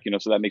 Metacritic.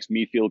 So that makes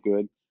me feel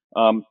good.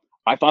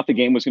 I thought the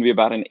game was going to be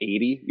about an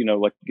 80.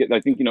 I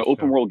think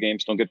open Sure. world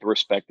games don't get the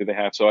respect that they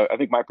have. So I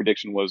think my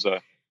prediction was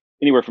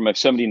anywhere from a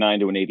 79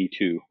 to an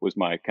 82 was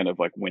my kind of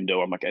like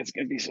window. I'm like, it's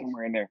going to be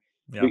somewhere in there.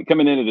 Yeah.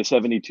 Coming in at a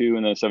 72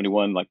 and then a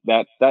 71, like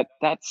that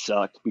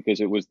sucked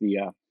because it was the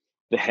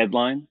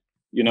headline,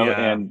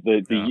 Yeah. and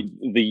the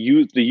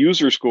Yeah. the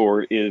user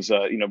score is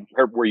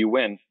where you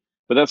win,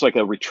 but that's like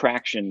a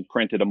retraction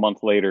printed a month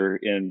later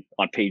in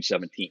on page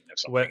 17 or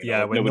something.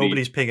 Yeah, Like when nobody,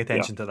 nobody's paying yeah,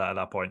 attention to that at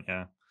that point.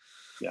 Yeah.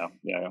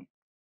 yeah.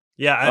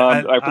 Yeah,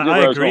 I forget I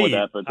where I was going with agree.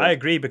 that, but I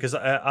agree because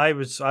I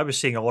was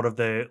seeing a lot of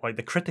the like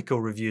the critical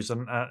reviews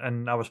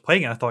and I was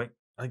playing it. I thought,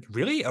 like,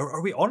 really,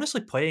 are we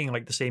honestly playing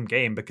like the same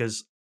game?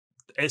 Because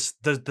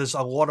there's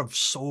a lot of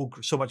so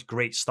much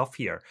great stuff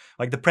here.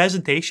 Like the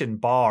presentation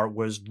bar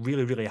was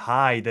really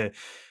high. The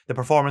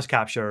performance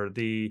capture,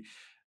 the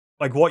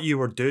like what you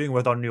were doing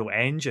with Unreal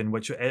Engine,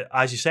 which,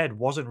 as you said,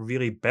 wasn't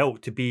really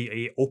built to be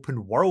a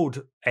open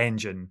world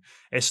engine.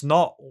 It's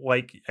not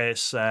like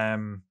it's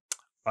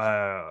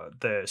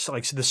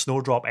like the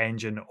Snowdrop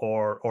engine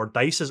or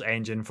Dice's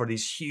engine for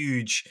these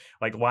huge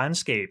like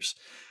landscapes.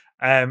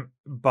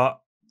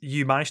 But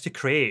you managed to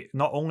create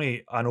not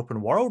only an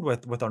open world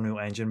with Unreal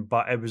Engine,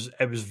 but it was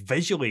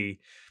visually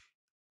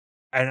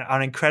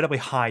an incredibly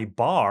high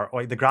bar.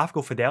 Like the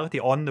graphical fidelity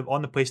on the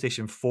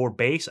PlayStation 4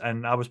 base,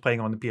 and I was playing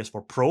on the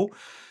PS4 Pro.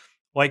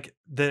 Like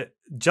the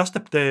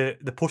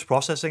post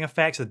processing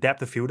effects, the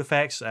depth of field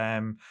effects,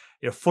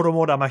 photo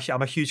mode.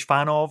 I'm a huge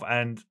fan of,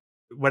 and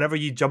whenever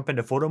you jump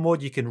into photo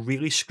mode, you can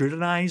really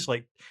scrutinize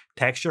like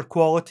texture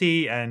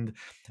quality and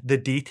the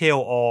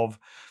detail of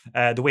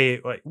the way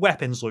like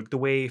weapons look, the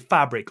way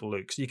fabric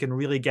looks. You can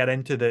really get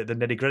into the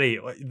nitty gritty.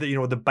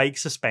 The bike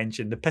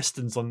suspension, the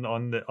pistons on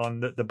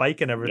the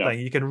bike and yeah, everything.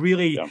 You can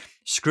really yeah,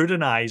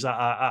 scrutinize at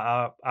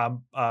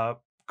a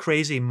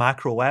crazy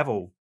macro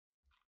level.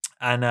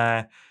 And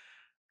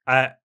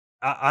I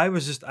I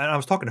was just and I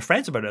was talking to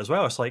friends about it as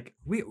well. It's like,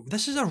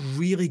 this is a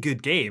really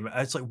good game.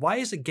 It's like, why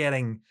is it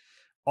getting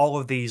all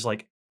of these uh,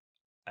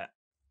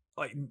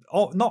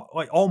 all not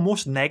like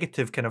almost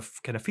negative kind of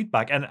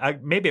feedback? And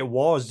maybe it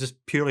was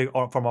just purely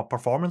from a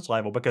performance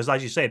level because,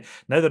 as you said,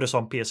 now that it's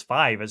on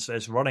PS5,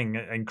 it's running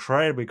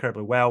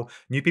incredibly well.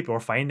 New people are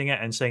finding it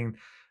and saying,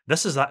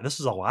 This is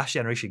a last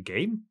generation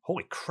game.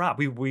 Holy crap,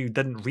 we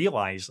didn't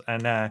realize,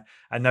 and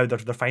now they're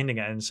finding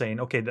it and saying,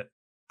 okay,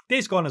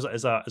 Days Gone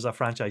is a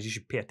franchise you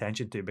should pay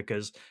attention to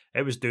because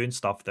it was doing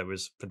stuff that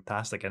was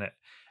fantastic in it,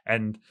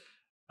 and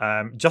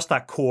just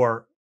that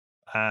core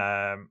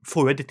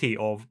fluidity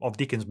of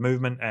Deacon's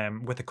movement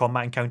with the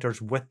combat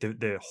encounters with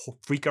the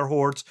freaker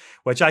hordes,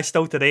 which I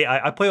still today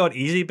I play on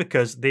easy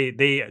because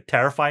they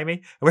terrify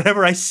me.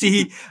 Whenever I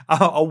see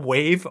a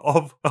wave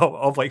of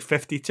like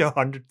 50 to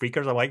 100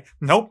 freakers, I'm like,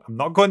 nope, I'm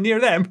not going near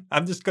them.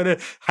 I'm just gonna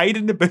hide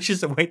in the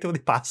bushes and wait till they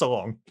pass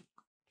along.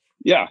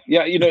 yeah.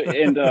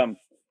 And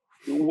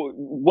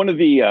one of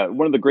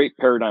the great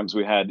paradigms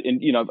we had,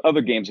 and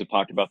other games have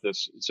talked about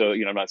this. So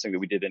I'm not saying that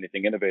we did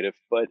anything innovative,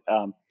 but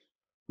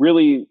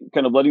really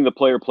kind of letting the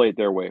player play it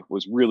their way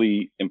was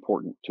really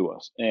important to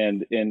us.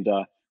 And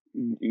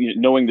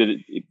knowing that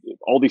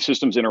all these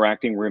systems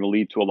interacting were going to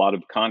lead to a lot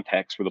of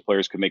context where the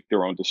players could make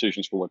their own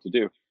decisions for what to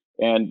do.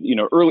 And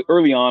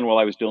early on, while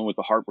I was dealing with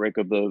the heartbreak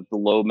of the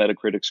low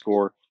Metacritic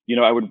score,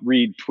 I would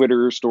read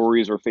Twitter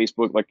stories or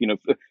Facebook. Like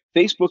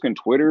Facebook and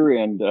Twitter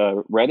and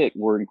Reddit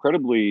were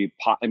incredibly.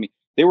 I mean,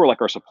 they were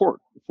like our support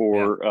Yeah.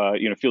 for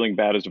feeling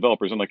bad as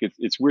developers. And like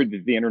it's weird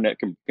that the internet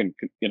can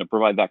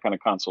provide that kind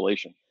of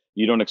consolation.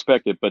 You don't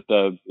expect it, but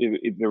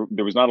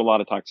there was not a lot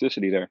of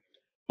toxicity there.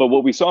 But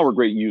what we saw were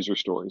great user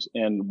stories,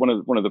 and one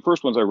of the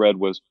first ones I read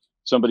was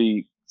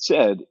somebody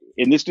said,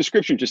 and this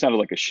description just sounded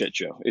like a shit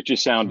show. It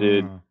just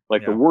sounded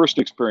like the Yeah. worst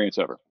experience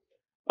ever.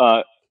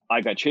 Uh,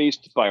 I got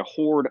chased by a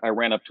horde. I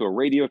ran up to a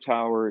radio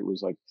tower. It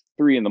was like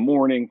 3 in the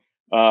morning.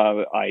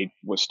 I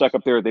was stuck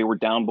up there. They were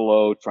down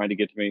below trying to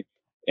get to me,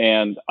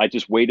 and I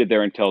just waited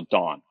there until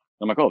dawn.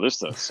 I'm like, oh,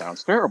 this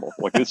sounds terrible.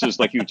 Like this is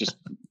like you just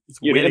It's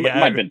way to it get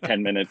might have out. been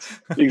 10 minutes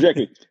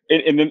exactly.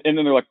 And then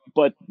they're like,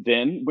 but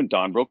then when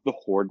dawn broke, the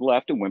horde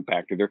left and went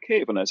back to their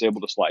cave, and I was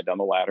able to slide down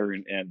the ladder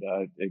and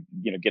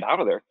get out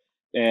of there.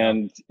 Yeah.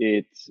 And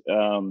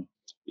and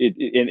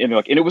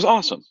it was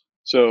awesome.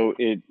 So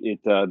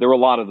there were a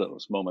lot of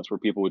those moments where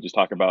people would just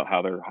talk about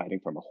how they're hiding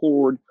from a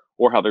horde,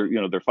 or how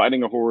they're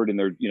fighting a horde and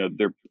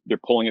they're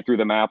pulling it through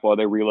the map while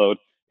they reload,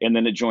 and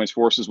then it joins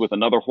forces with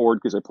another horde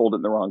because they pulled it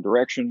in the wrong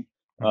direction.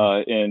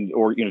 Mhm. And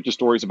or just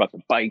stories about the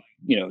bike,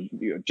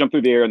 jump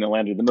through the air and then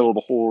landed in the middle of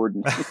the horde,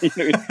 and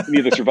and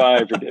either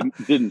survived or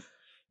didn't.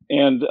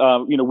 And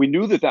we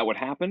knew that would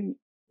happen,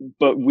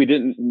 but we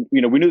didn't. We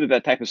knew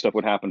that type of stuff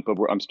would happen, but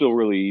I'm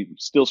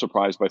still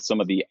surprised by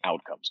some of the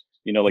outcomes.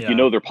 Like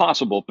Yeah. they're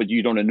possible, but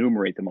you don't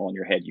enumerate them all in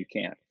your head. You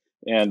can't.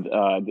 And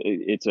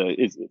it's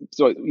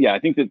so yeah. I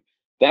think that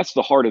that's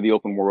the heart of the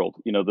open world.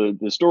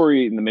 The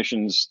story and the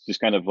missions just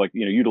kind of like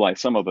utilize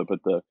some of it, but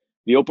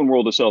the open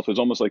world itself is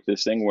almost like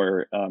this thing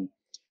where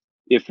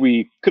if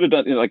we could have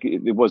done like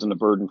it wasn't a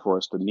burden for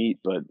us to meet,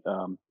 but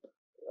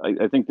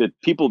I think that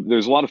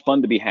there's a lot of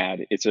fun to be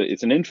had. It's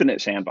an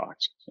infinite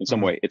sandbox in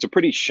some Mhm. way. It's a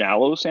pretty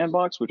shallow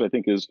sandbox, which I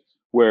think is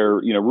where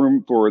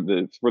room for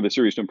the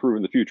series to improve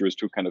in the future is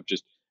to kind of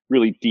just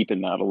really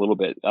deepen that a little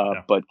bit,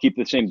 Yeah. but keep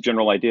the same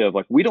general idea of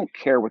like we don't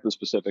care what the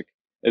specific.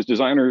 As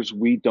designers,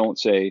 we don't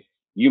say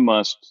you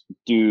must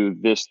do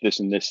this, this,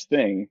 and this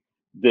thing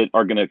that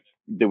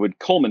would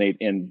culminate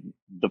in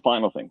the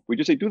final thing. We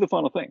just say do the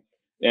final thing,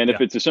 and if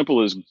Yeah. it's as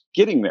simple as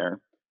getting there,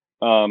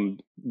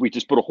 we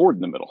just put a horde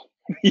in the middle.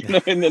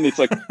 And then it's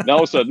like now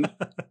all of a sudden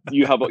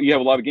you have a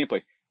lot of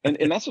gameplay,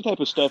 and that's the type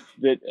of stuff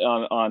that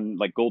on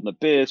like Golden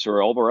Abyss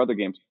or all of our other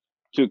games,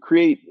 to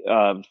create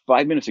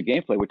 5 minutes of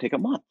gameplay would take a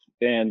month.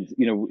 And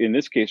in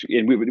this case,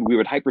 and we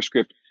would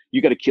hyperscript.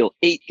 You got to kill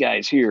 8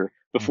 guys here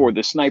before Mhm.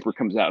 the sniper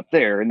comes out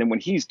there, and then when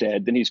he's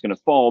dead, then he's going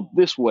to fall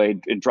this way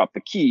and drop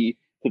the key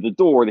to the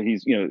door that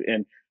he's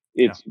and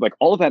Yeah. it's like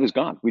all of that is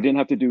gone. We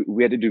had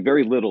to do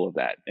very little of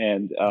that,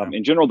 and Yeah.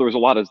 in general there was a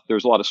lot of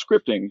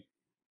scripting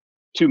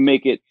to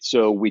make it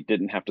so we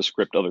didn't have to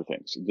script other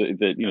things. Yeah.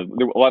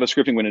 A lot of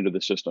scripting went into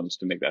the systems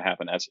to make that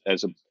happen,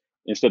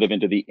 instead of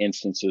into the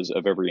instances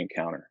of every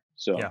encounter.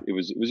 So Yeah. it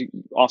was an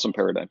awesome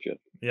paradigm shift.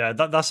 Yeah,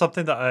 that's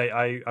something that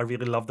I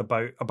really loved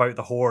about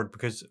the Horde,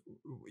 because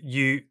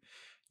you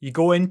you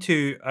go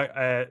into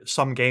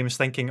some games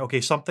thinking,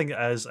 okay, something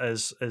as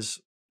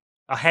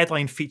a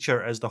headline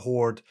feature as the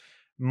Horde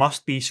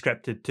must be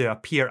scripted to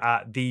appear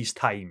at these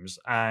times,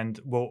 and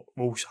will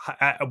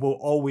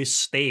always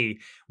stay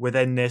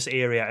within this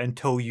area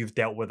until you've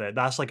dealt with it.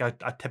 That's like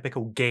a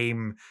typical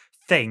game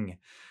thing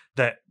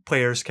that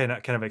players kind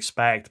of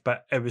expect,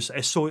 but it was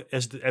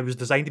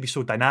designed to be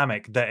so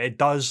dynamic that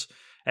it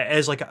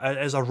is like it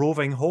is a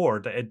roving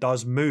horde. It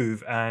does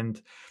move,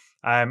 and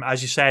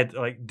as you said,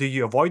 like, do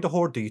you avoid the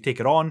horde? Do you take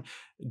it on?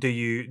 Do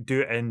you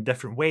do it in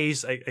different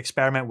ways?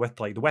 Experiment with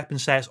like the weapon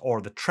sets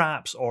or the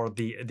traps or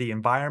the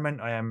environment.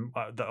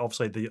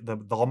 Obviously the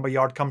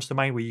lumberyard comes to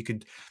mind, where you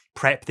could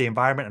prep the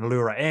environment and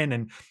lure it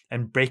in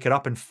and break it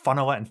up and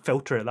funnel it and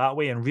filter it that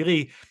way and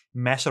really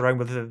mess around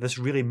with this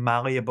really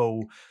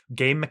malleable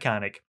game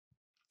mechanic.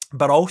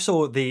 But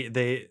also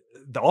the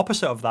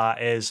opposite of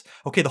that is,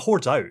 okay, the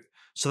horde's out,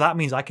 so that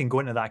means I can go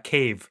into that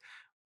cave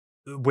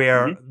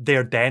where Hmm.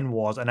 their den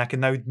was, and I can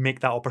now make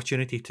that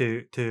opportunity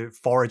to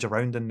forage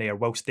around in there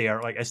whilst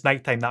they're like, it's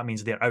nighttime, that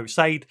means they're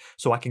outside,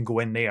 so I can go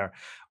in there.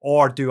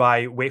 Or do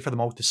I wait for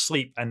them all to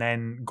sleep and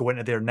then go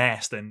into their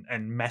nest and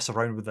mess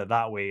around with it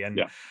that way? And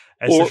Yeah.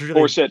 it's Or just or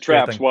really set great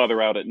traps thing. while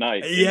they're out at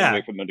night and then Yeah,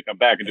 wait for them to come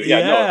back and do. Yeah,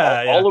 no, all,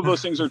 yeah, yeah. all of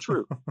those things are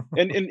true.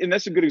 And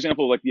that's a good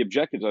example of like the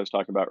objectives I was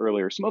talking about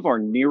earlier. Some of our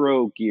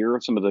Nero gear,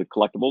 some of the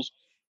collectibles,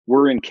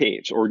 were in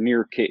caves or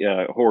near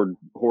horde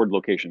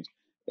locations.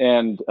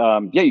 And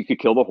yeah, you could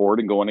kill the horde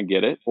and go in and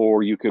get it,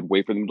 or you could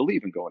wait for them to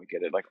leave and go in and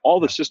get it. Like all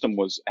the Yeah. system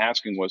was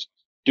asking was,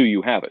 do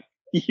you have it?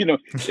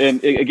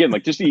 And again,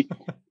 like just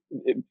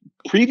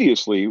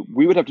previously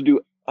we would have to do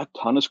a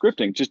ton of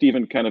scripting, just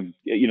even kind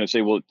of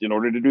say, well, in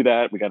order to do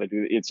that we got to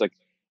do it's like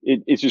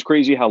it's just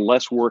crazy how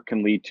less work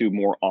can lead to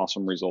more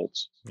awesome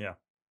results. Yeah.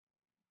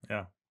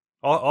 Yeah.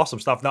 Awesome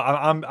stuff. Now,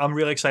 I'm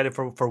really excited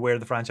for where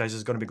the franchise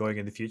is going to be going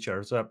in the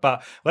future. So,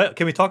 but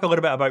can we talk a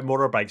little bit about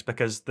motorbikes,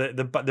 because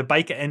the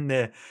bike in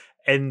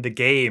the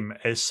game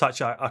is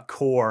such a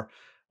core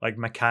like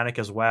mechanic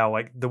as well.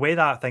 Like the way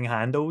that thing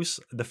handles,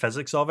 the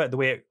physics of it, the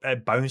way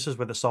it bounces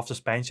with the soft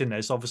suspension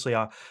is obviously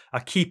a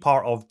key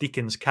part of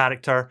Deacon's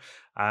character.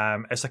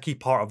 It's a key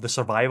part of the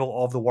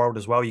survival of the world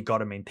as well. You got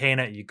to maintain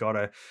it. You got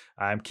to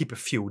keep it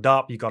fueled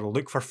up. You got to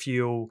look for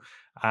fuel.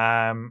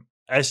 It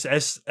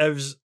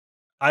was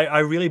I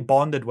really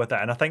bonded with it,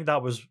 and I think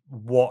that was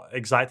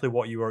exactly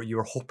what you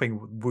were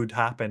hoping would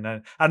happen.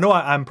 And I know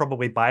I'm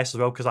probably biased as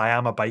well because I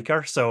am a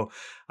biker, so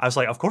I was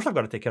like, of course I've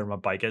got to take care of my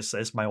bike.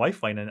 It's my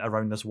lifeline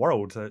around this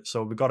world.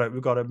 So we got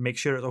to make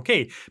sure it's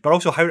okay. But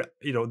also how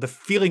the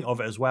feeling of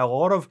it as well.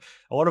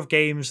 A lot of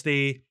games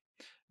they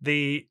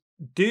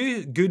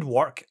do good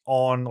work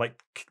on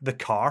like the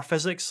car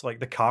physics, like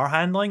the car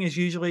handling is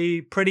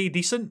usually pretty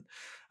decent.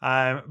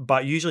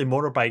 But usually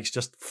motorbikes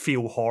just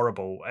feel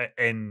horrible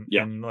Yeah,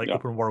 in like yeah.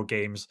 open world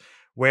games.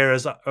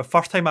 Whereas the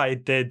first time I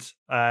did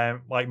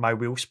like my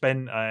wheel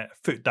spin,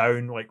 foot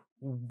down, like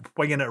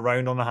winging it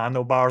around on the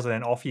handlebars, and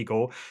then off you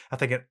go. I'm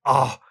thinking,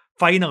 oh,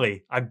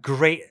 finally a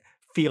great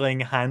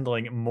feeling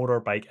handling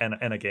motorbike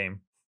in a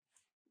game.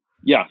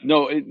 Yeah,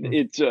 no, Mm.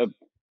 it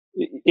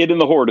and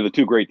the horde are the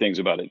two great things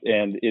about it.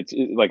 And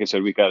like I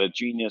said, we got a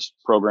genius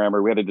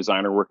programmer, we had a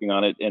designer working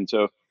on it, and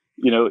so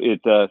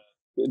it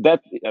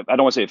that I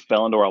don't want to say it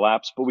fell into our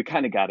laps, but we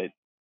kind of got it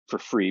for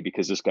free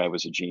because this guy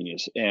was a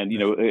genius. And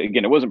Yeah.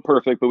 again, it wasn't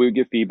perfect, but we would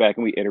give feedback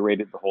and we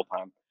iterated the whole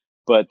time.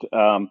 But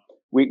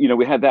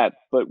we had that.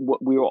 But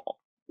what we all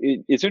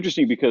it's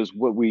interesting because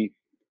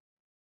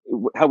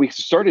how we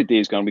started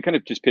Days Gone, we kind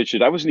of just pitched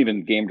it. I wasn't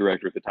even game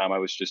director at the time. I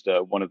was just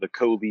one of the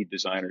co-lead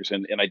designers,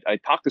 and I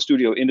talked the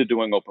studio into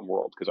doing open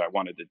world because I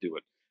wanted to do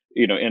it,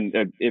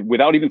 and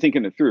without even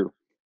thinking it through.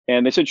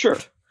 And they said sure.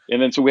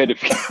 And then so we had to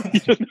we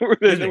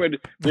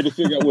had to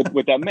figure out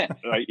what that meant,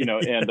 right?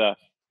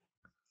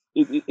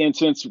 And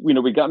since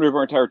we'd gotten rid of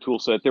our entire tool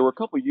set, there were a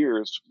couple of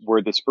years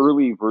where this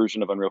early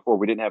version of Unreal 4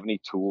 we didn't have any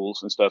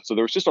tools and stuff, so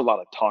there was just a lot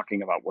of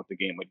talking about what the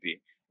game would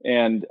be.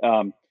 And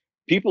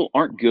people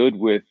aren't good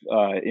with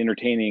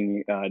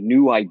entertaining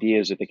new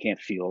ideas that they can't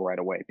feel right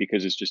away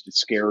because it's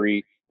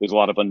scary. There's a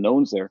lot of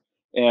unknowns there.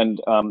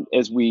 And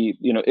as we,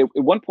 at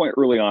one point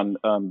early on,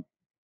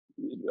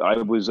 I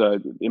was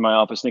in my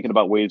office thinking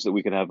about ways that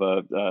we could have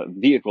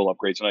vehicle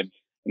upgrades,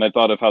 and I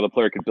thought of how the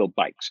player could build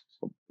bikes,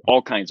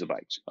 all kinds of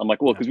bikes. I'm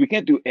like, well, because we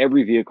can't do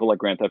every vehicle like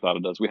Grand Theft Auto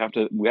does. We have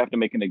to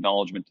make an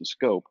acknowledgement to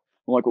scope.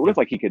 I'm like, well, what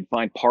if he could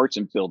find parts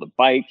and build a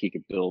bike? He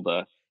could build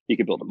a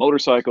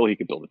motorcycle. He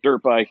could build a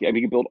dirt bike. I mean,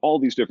 he could build all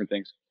these different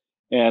things.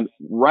 And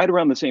right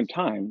around the same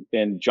time,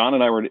 and John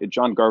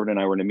Garvin and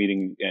I were in a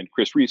meeting, and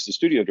Chris Reese, the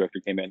studio director,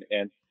 came in,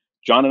 and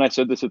John and I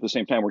said this at the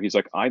same time, where he's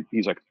like, I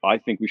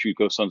think we should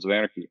go Sons of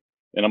Anarchy.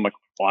 And I'm like,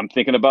 well, I'm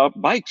thinking about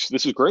bikes.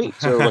 This is great.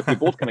 So like we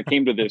both kind of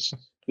came to this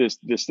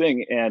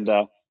thing, and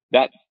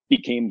that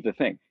became the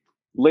thing.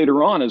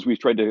 Later on, as we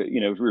tried to,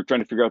 we were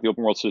trying to figure out the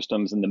open world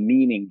systems and the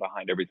meaning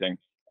behind everything.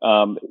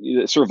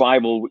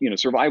 Survival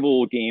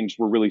games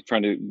were really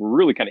kind of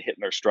hitting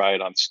their stride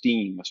on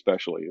Steam,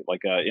 especially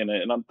like and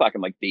I'm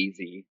talking like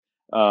DayZ,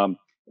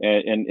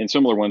 and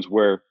similar ones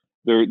where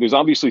there's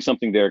obviously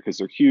something there because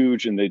they're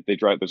huge and they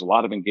drive. There's a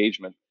lot of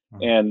engagement.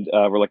 And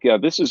we're like, yeah,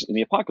 this is in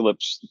the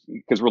apocalypse,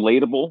 because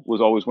relatable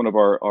was always one of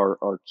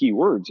our key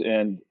words.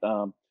 And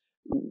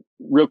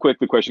real quick,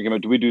 the question came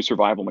up: do we do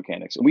survival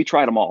mechanics? And we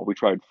tried them all. We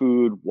tried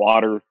food,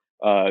 water,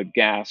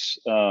 gas,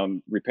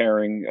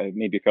 repairing,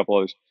 maybe a couple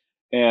others.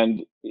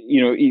 And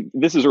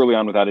this is early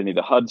on, without any of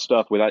the HUD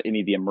stuff, without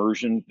any of the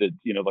immersion that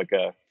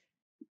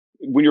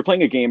when you're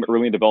playing a game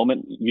early in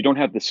development, you don't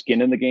have the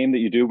skin in the game that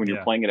you do when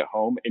you're playing it at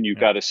home, and you've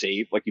got to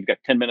save. Like you've got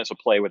 10 minutes of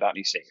play without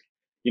any save.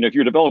 If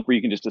you're a developer,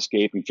 you can just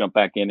escape and jump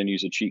back in and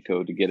use a cheat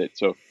code to get it.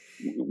 So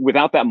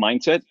without that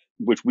mindset,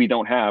 which we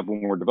don't have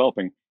when we're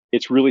developing,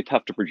 it's really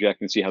tough to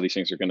project and see how these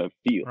things are going to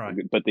feel. Right.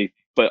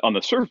 But on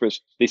the surface,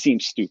 they seem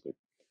stupid.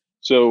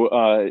 So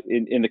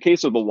in the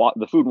case of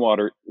the food and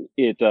water,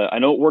 I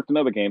know it worked in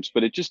other games,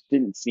 but it just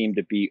didn't seem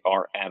to be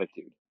our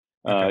attitude.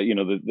 Okay.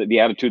 The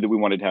attitude that we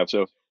wanted to have.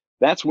 So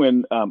that's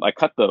when I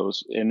cut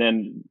those and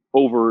then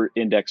over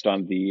indexed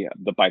on the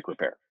bike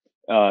repair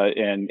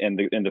and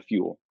the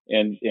fuel.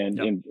 And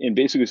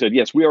basically said,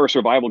 yes, we are a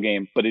survival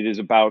game, but it is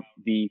about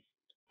the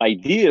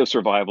idea of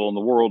survival in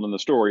the world and the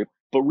story,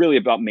 but really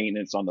about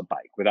maintenance on the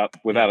bike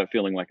without it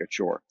feeling like a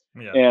chore.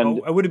 Yeah, and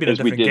it would have been a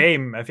different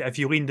game if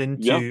you leaned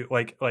into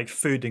like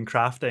food and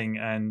crafting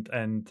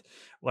and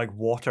like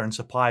water and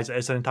supplies.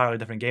 It's an entirely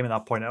different game at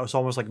that point. It was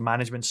almost like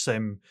management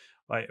sim,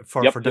 like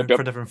for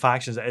different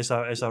factions. It's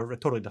a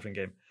totally different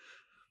game.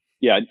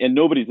 Yeah, and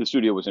nobody at the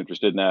studio was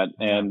interested in that.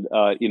 And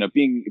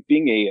being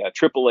a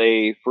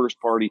AAA first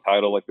party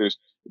title, like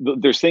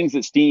there's things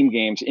that Steam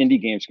games,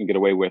 indie games can get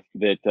away with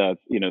that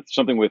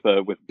something with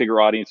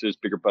bigger audiences,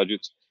 bigger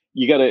budgets.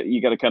 You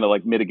gotta kind of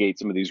like mitigate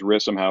some of these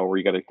risks somehow, or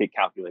you got to take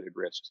calculated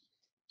risks.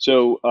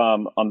 So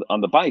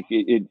on the bike,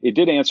 it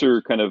did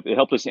answer it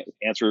helped us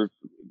answer a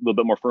little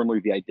bit more firmly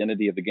the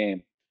identity of the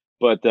game.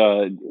 But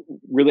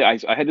really, I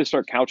had to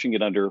start couching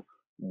it under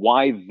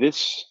why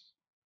this.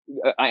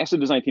 I asked the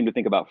design team to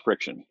think about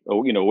friction,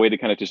 a way to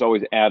kind of just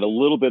always add a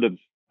little bit of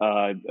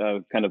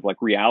kind of like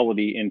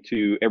reality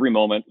into every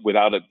moment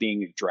without it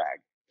being a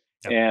drag.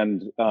 Yep.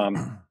 And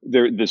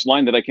this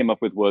line that I came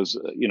up with was,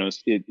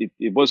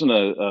 it wasn't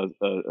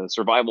a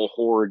survival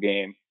horror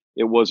game.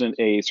 It wasn't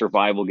a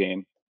survival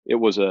game. It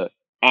was a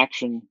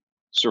action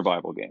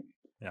survival game,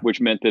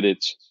 which meant that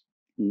it's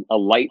a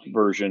light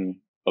version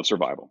of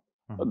survival.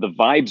 The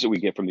vibes that we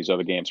get from these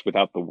other games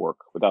without the work,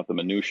 without the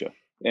minutia.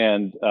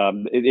 And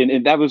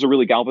that was a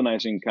really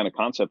galvanizing kind of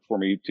concept for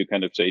me to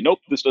kind of say, nope,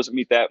 this doesn't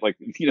meet that. Like,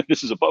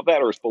 this is above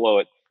that or it's below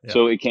it. Yeah.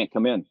 So it can't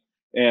come in.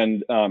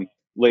 And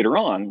later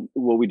on,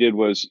 what we did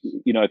was,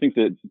 I think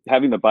that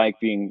having the bike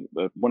being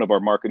one of our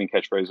marketing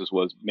catchphrases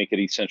was make it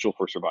essential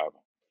for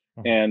survival.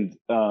 And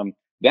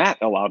that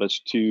allowed us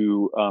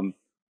to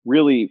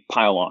really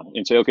pile on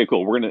and say, okay,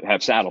 cool, we're going to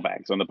have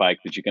saddlebags on the bike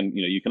that you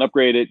can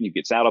upgrade it and you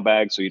get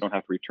saddlebags so you don't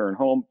have to return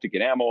home to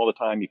get ammo all the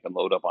time. You can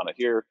load up on it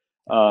here.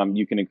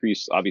 You can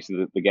increase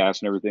obviously the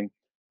gas and everything,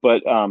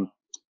 but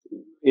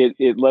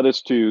it led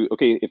us to,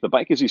 okay, if the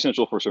bike is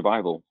essential for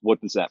survival, what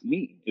does that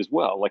mean as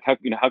well? Like how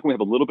can we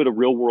have a little bit of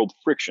real world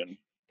friction,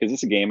 because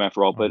it's a game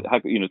after all, but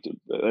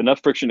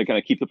enough friction to kind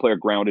of keep the player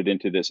grounded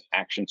into this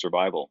action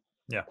survival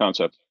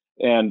concept.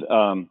 And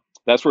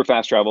that's where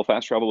fast travel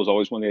was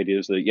always one of the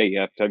ideas that, you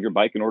have to have your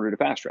bike in order to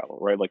fast travel,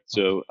 right? Like,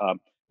 so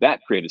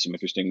that created some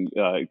interesting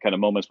kind of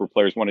moments where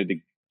players wanted to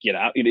get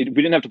out. We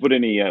didn't have to put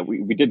any,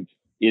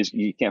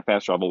 you can't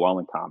fast travel while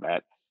in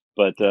combat,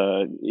 but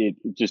it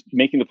just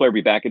making the player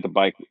be back at the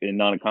bike in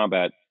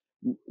non-combat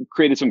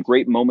created some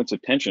great moments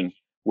of tension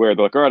where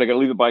they're like, all right, I got to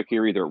leave the bike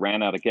here. Either it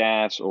ran out of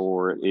gas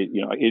or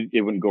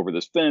it wouldn't go over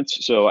this fence.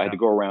 So I had Yeah. to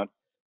go around.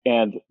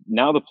 And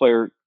now the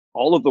player,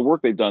 all of the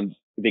work they've done,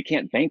 they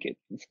can't bank it.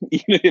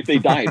 Even if they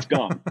die, it's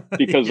gone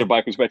because Yeah. their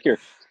bike was back here.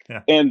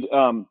 Yeah. And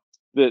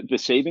the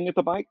saving at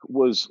the bike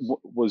was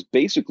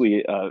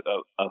basically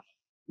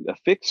a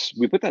fix.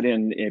 We put that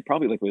in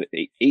probably like with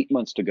 8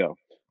 months to go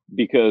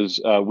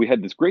because we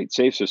had this great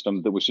save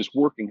system that was just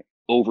working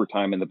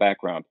overtime in the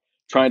background,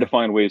 trying to Okay.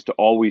 find ways to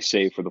always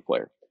save for the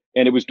player.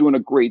 And it was doing a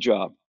great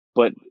job,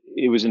 but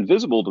it was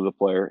invisible to the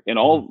player. And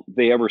Mhm. all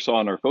they ever saw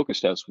in our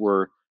focus tests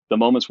were the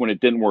moments when it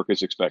didn't work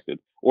as expected,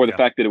 or the Yeah.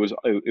 fact that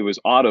it was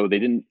auto. They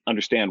didn't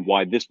understand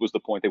why this was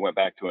the point they went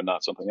back to and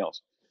not something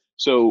else.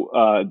 So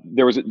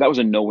that was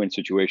a no-win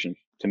situation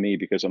to me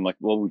because I'm like,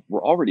 well,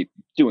 we're already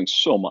doing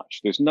so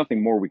much. There's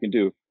nothing more we can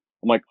do.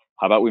 I'm like,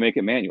 how about we make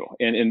it manual?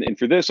 And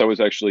for this, I was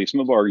actually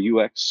some of our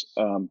UX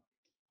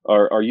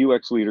our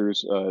UX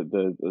leaders,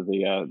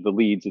 the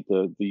leads at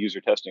the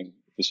user testing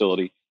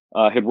facility,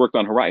 had worked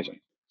on Horizon.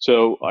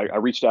 So I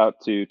reached out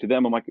to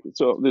them. I'm like,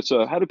 so this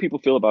how do people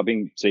feel about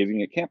being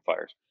saving at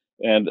campfires?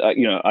 And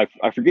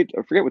I forget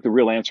what the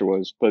real answer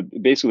was, but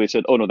basically they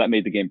said, oh no, that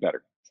made the game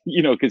better.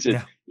 Because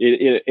Yeah.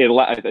 it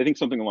allowed, I think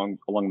something along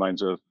the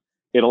lines of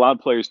it allowed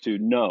players to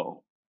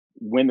know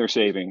when they're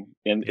saving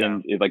and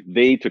like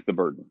they took the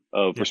burden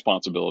of Yeah.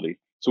 responsibility.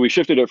 So we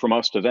shifted it from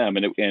us to them,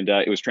 and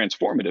it was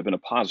transformative in a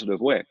positive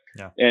way.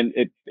 Yeah.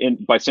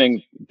 And by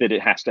saying that it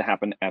has to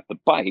happen at the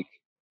bike,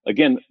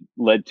 again,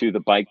 led to the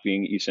bike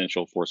being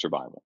essential for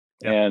survival.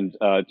 Yeah. And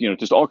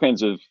just all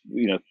kinds of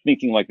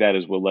thinking like that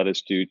is what led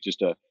us to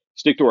just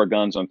stick to our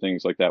guns on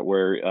things like that,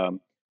 where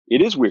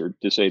it is weird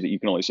to say that you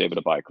can only save at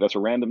a bike. That's a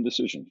random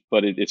decision,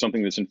 but it's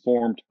something that's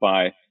informed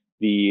by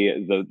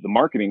the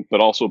marketing,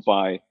 but also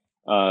by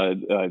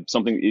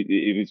something.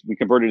 We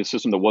converted a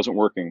system that wasn't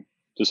working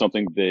to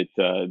something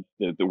that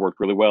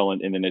worked really well,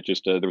 and then it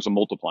just there was a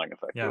multiplying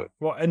effect to Yeah. it.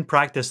 Well, in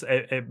practice,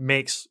 it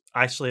makes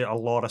actually a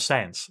lot of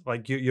sense.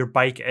 Like your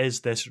bike is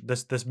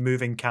this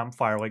moving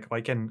campfire,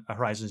 like in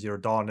Horizon Zero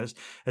Dawn.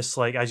 It's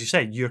like, as you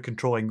said, you're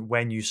controlling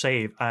when you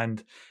save,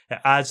 and it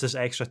adds this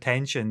extra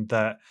tension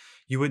that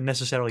you wouldn't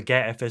necessarily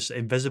get if it's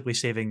invisibly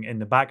saving in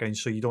the background,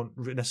 so you don't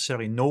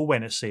necessarily know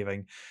when it's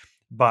saving.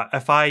 But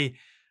if I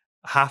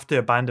have to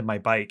abandon my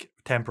bike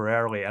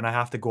temporarily and I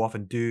have to go off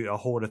and do a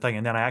whole other thing,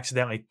 and then I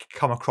accidentally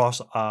come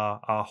across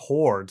a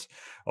horde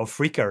of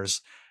freakers,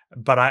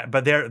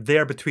 but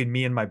they're between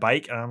me and my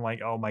bike, and I'm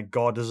like, oh my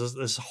god, there's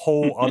this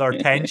whole other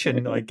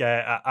tension like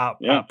Yeah.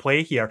 at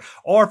play here.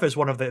 Or if it's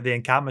one of the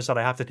encampments that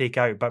I have to take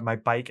out, but my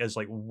bike is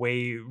like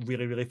way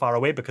really far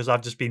away because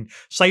I've just been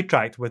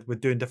sidetracked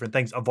with doing different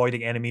things,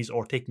 avoiding enemies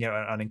or taking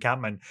out an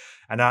encampment,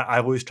 and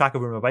I lose track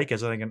of where my bike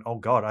is. I'm thinking, oh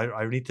god,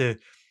 I need to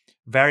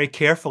very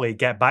carefully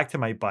get back to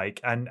my bike,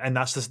 and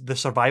that's the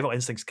survival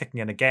instincts kicking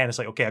in again. It's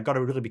like, okay, I've got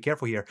to really be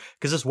careful here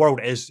because this world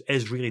is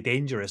really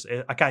dangerous.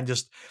 I can't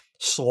just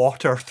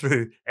slaughter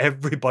through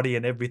everybody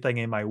and everything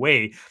in my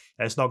way.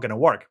 It's not going to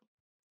work.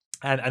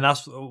 And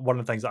that's one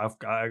of the things that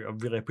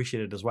I've really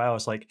appreciated as well.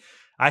 It's like,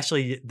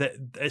 actually,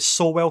 it's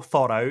so well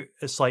thought out.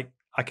 It's like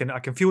I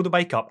can fuel the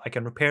bike up, I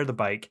can repair the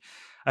bike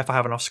if I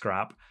have enough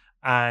scrap,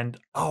 and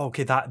oh,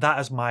 okay, that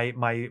is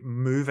my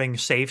moving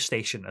save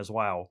station as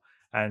well,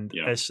 and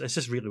Yeah. it's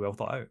just really well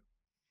thought out.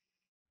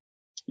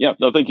 Yeah,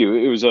 no, thank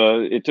you.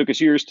 It took us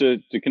years to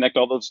connect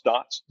all those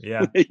dots,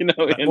 Yeah. and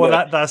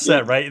Well, that's yeah,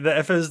 it, right?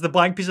 If it was the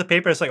blank piece of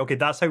paper, it's like, okay,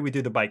 that's how we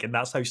do the bike, and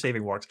that's how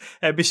saving works.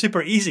 It'd be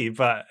super easy,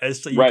 but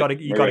it's right, you right, gotta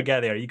right.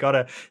 get there. You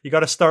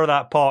gotta stir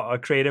that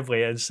pot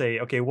creatively and say,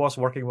 okay, what's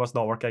working, what's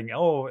not working.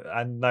 Oh,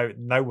 and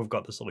now we've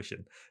got the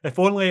solution. If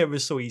only it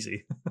was so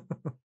easy.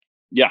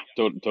 Yeah,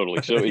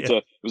 totally. So Yeah.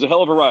 it was a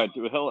hell of a ride,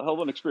 a hell of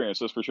an experience,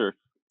 that's for sure.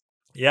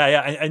 Yeah,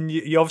 and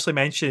you obviously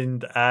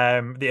mentioned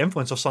the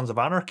influence of Sons of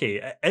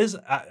Anarchy.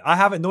 I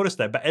haven't noticed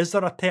it, but is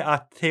there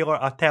a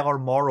Taylor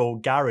Morrow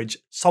garage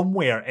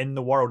somewhere in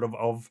the world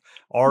of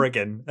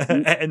Oregon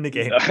N- in the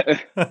game?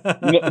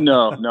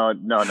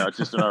 no,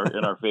 just in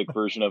our fake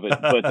version of it.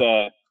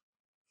 But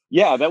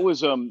yeah, that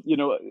was and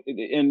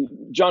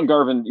John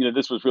Garvin,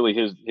 this was really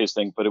his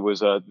thing, but it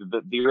was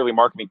the early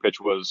marketing pitch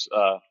was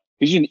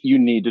because you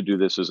need to do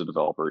this as a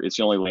developer. It's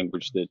the only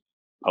language that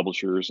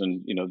publishers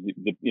and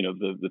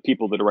the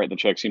people that are writing the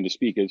checks seem to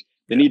speak is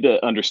they Yeah, need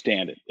to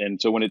understand it.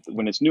 And so when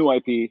it's new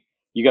IP,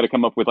 you got to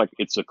come up with like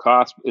it's a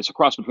cross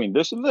between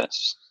this and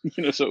this.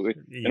 So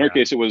in our yeah,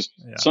 case, it was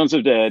yeah, Sons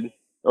of Dead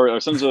or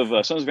Sons of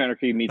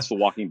Anarchy meets The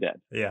Walking Dead.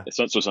 yeah. It's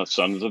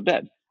Sons of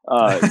Dead.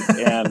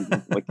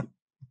 And like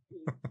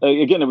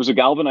again, it was a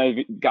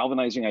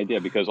galvanizing idea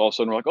because all of a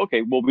sudden we're like,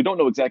 okay, well, we don't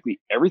know exactly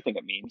everything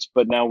it means,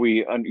 but now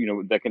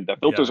that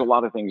filters Yeah. a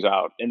lot of things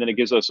out, and then it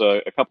gives us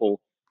a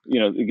couple,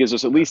 it gives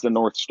us at Yeah. least a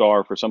North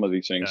Star for some of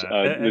these things.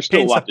 Yeah, There's it still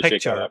a paints a lot to shake out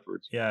picture.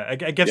 afterwards. Yeah,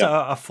 it gives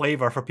Yeah, a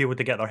flavor for people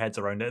to get their heads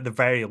around it, at the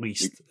very e-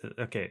 least.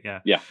 Okay,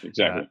 yeah. yeah, Yeah,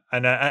 exactly.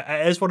 and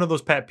it is one of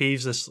those pet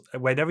peeves. Is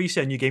whenever you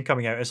see a new game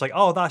coming out, it's like,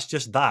 oh, that's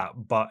just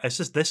that, but it's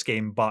just this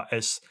game, but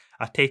it's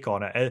a take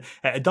on it.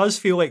 It does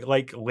feel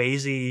like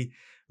lazy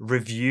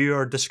review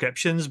or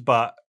descriptions,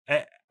 but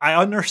I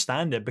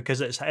understand it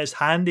because it's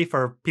handy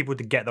for people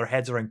to get their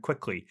heads around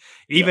quickly,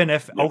 Yeah, even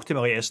if yeah.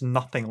 ultimately it's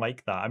nothing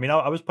like that. I mean,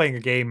 I was playing a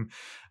game,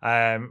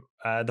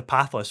 The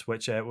Pathless,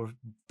 which was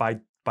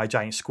by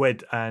Giant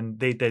Squid, and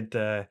they did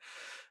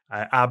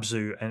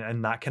Abzu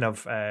and that kind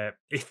of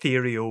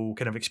ethereal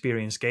kind of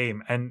experience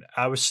game, and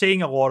I was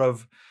seeing a lot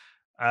of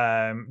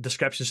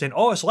description saying,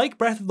 "Oh, it's like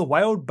Breath of the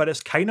Wild, but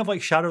it's kind of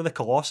like Shadow of the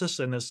Colossus,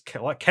 and it's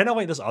kind of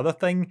like this other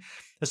thing."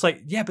 It's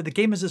like, yeah, but the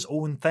game is its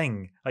own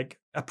thing. Like,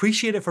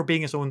 appreciate it for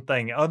being its own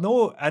thing. I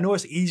know,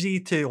 it's easy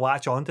to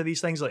latch onto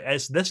these things. Like,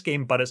 it's this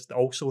game, but it's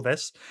also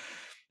this.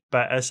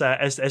 But it's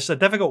a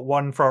difficult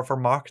one for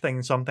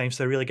marketing sometimes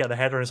to really get the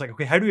head around. It's like,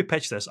 okay, how do we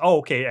pitch this? Oh,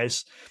 okay,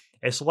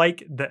 it's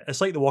like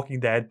The Walking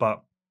Dead,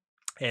 but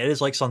it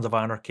is like Sons of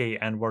Anarchy,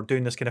 and we're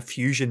doing this kind of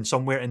fusion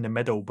somewhere in the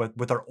middle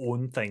with our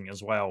own thing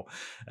as well.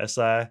 It's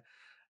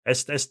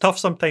it's tough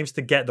sometimes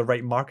to get the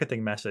right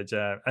marketing message,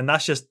 and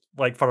that's just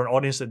like for an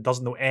audience that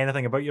doesn't know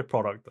anything about your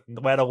product,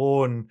 let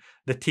alone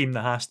the team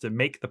that has to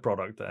make the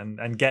product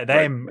and get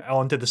Right. them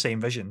onto the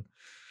same vision.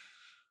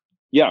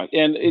 Yeah,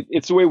 and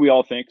it's the way we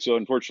all think. So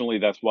unfortunately,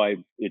 that's why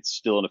it's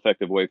still an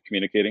effective way of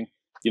communicating.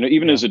 You know,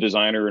 even Yeah, as a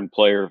designer and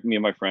player, me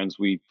and my friends,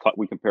 we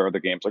compare other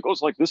games like, oh,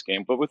 it's like this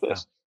game, but with yeah,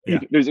 this. yeah.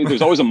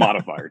 There's always a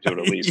modifier to it,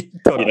 at least. You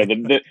know,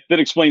 Totally. that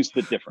explains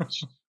the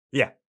difference.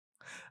 Yeah,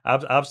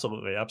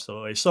 absolutely,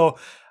 absolutely. So,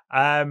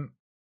 um,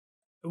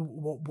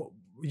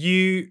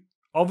 you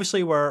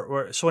obviously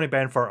were Sony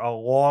Ben for a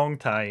long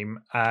time.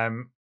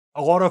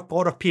 A lot of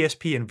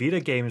PSP and Vita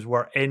games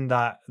were in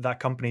that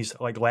company's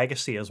like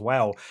legacy as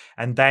well.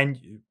 And then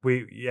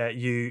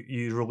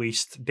you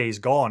released Days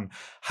Gone.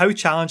 How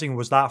challenging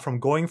was that from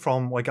going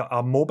from like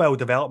a mobile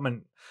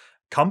development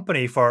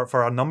company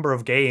for a number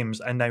of games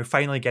and now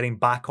finally getting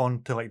back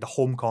onto like the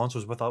home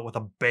consoles with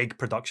a big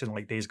production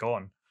like Days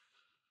Gone?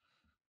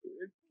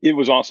 It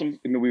was awesome.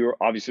 I mean,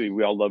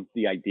 we all loved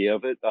the idea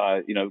of it.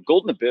 You know,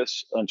 Golden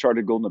Abyss,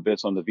 Uncharted Golden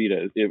Abyss on the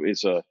Vita, it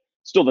is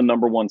still the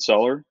number one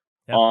seller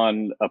Yeah,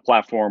 on a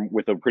platform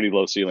with a pretty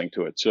low ceiling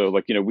to it. So,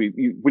 like, you know,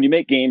 when you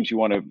make games, you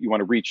want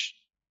to reach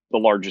the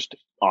largest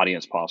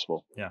audience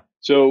possible. yeah,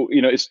 So,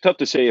 you know, it's tough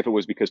to say if it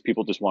was because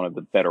people just wanted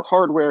the better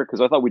hardware, because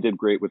I thought we did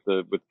great with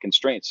the with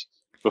constraints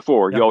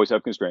before. You yeah, always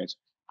have constraints.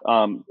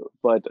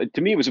 But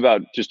to me, it was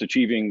about just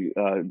achieving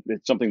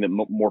something that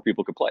more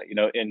people could play, you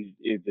know, and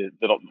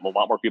that a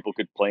lot more people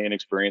could play and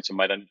experience and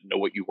might not know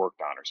what you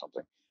worked on or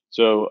something.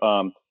 So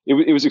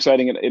it was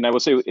exciting. And I will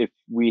say, if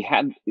we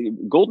had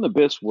Golden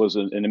Abyss was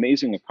an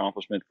amazing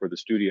accomplishment for the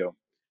studio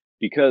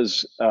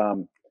because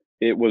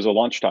it was a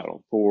launch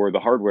title for the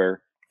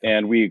hardware. yeah,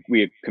 And we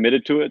had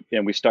committed to it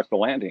and we stuck the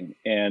landing.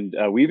 And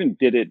we even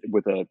did it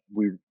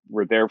we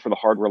were there for the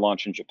hardware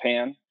launch in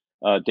Japan,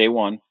 day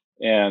one,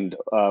 and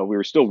we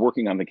were still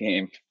working on the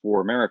game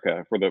for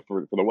America for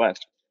the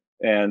West,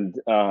 and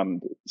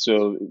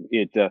so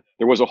it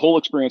there was a whole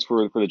experience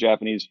for the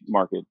Japanese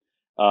market,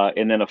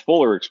 and then a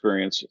fuller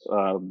experience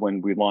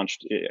when we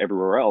launched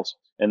everywhere else,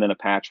 and then a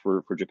patch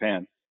for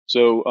Japan.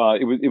 So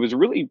it was a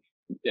really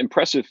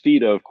impressive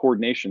feat of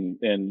coordination,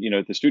 and you know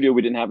at the studio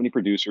we didn't have any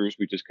producers,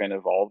 we just kind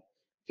of all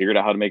figured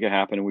out how to make it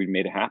happen, and we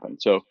made it happen.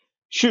 So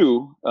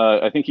Shu,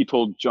 I think he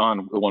told John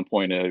at one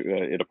point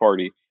at a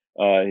party,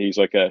 he's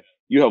like,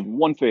 "You have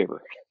one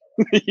favor."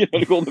 You know,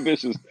 the Golden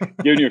Abyss is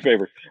giving you a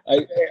favor.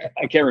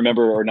 I can't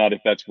remember or not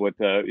if that's what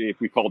if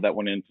we called that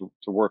one in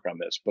to work on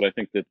this, but I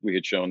think that we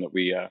had shown that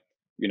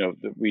you know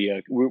that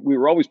we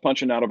were always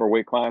punching out of our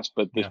weight class,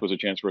 but this yeah, was a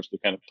chance for us to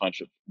kind of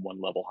punch it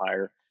one level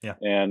higher. yeah.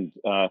 And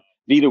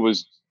Vita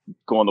was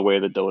going the way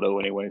of the dodo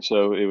anyway,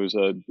 so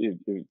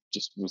it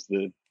just was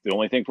the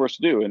only thing for us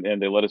to do,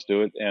 and they let us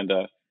do it, and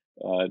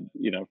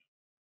you know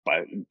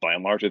by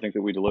and large, I think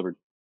that we delivered.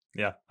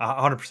 Yeah,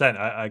 100%.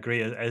 I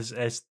agree.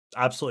 It's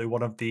absolutely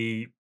one of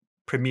the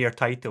premier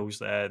titles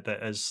that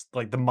is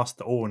like the must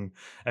own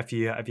if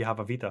you have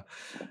a Vita.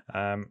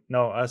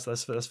 No,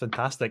 that's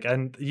fantastic.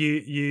 And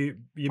you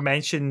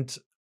mentioned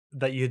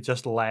that you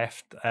just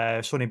left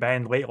Sony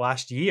Bend late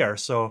last year.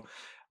 So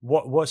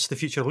what's the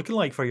future looking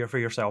like for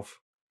yourself?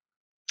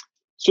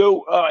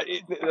 So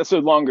it's a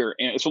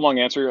long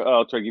answer.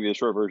 I'll try to give you the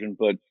short version,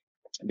 but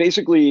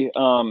basically,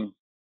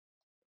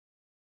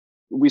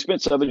 we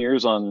spent 7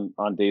 years on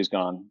Days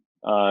Gone.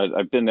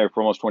 I've been there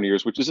for almost 20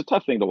 years, which is a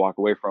tough thing to walk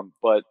away from.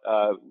 But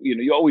you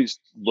know, you always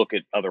look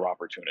at other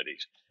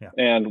opportunities. Yeah.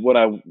 And what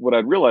I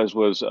realized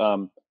was,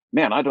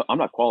 man, I'm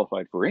not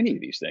qualified for any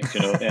of these things,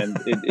 you know. And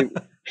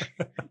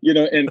you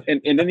know, and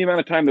in the amount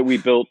of time that we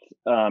built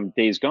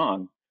Days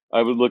Gone,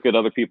 I would look at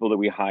other people that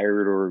we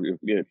hired or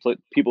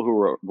people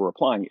who were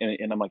applying,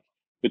 and I'm like,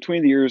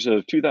 between the years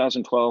of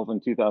 2012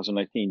 and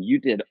 2019, you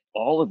did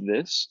all of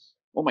this.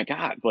 Oh my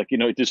God! Like you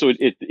know,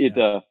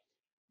 Yeah.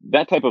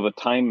 that type of a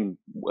time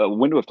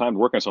window of time to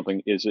work on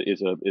something is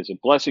a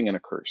blessing and a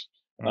curse.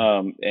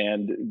 Mm,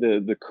 And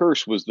the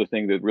curse was the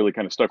thing that really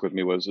kind of stuck with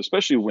me, was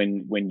especially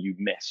when you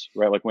miss,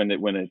 right, like when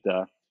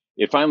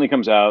it finally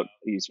comes out,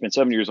 you spent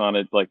 7 years on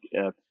it, like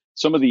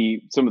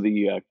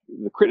the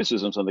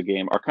criticisms of the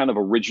game are kind of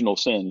original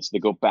sins that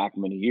go back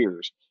many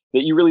years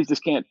that you really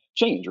just can't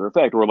change or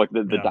affect, or like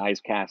the Yeah.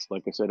 dies cast,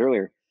 like I said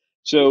earlier.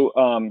 So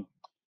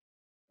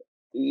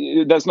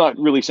that's not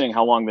really saying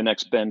how long the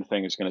next Bend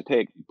thing is going to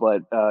take,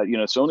 but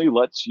Sony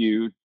lets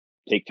you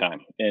take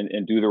time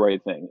and do the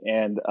right thing.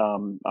 And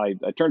I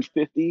turned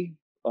 50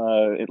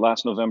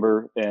 last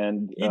November,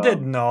 and You did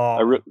I not.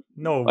 re-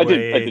 No I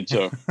way. did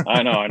so.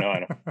 I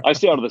know. I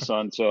stay out of the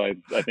sun, so I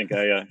think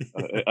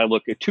I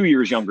look 2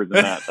 years younger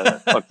than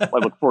that. I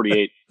look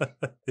 48,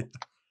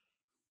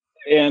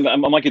 and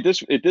I'm like at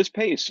this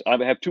pace, I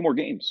have two more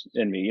games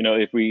in me.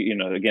 If we,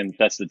 again,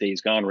 that's the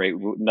Days Gone rate.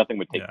 Nothing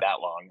would take Yeah. that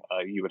long,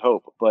 you would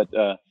hope, but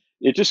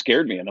it just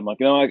scared me, and I'm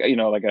like, like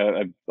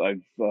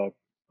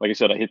I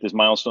said, I hit this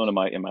milestone in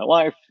my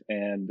life,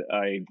 and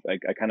I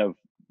kind of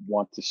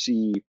want to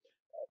see.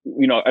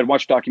 I'd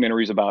watch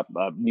documentaries about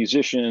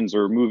musicians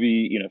or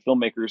movie,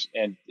 filmmakers,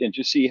 and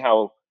just see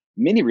how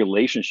many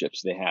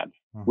relationships they had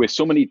Mhm. with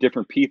so many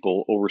different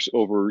people over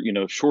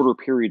shorter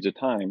periods of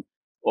time,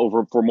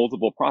 over for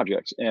multiple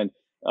projects. And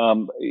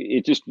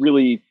it just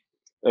really,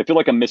 I feel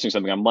like I'm missing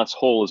something. I'm less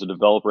whole as a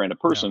developer and a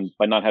Yeah. person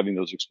by not having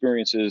those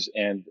experiences.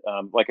 And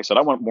like I said,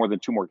 I want more than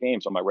two more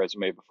games on my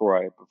resume before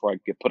I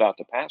get put out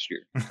to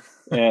pasture.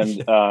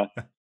 And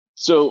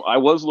so I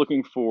was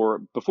looking for,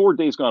 before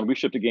Days Gone, we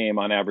shipped a game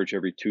on average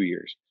every 2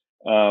 years.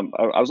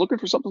 I was looking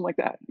for something like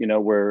that,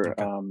 where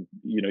Okay.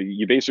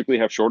 you basically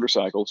have shorter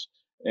cycles,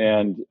 Mhm.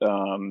 and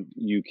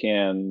you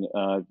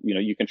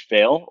can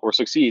fail or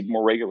succeed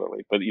more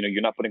regularly, but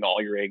you're not putting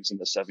all your eggs in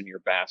the 7 year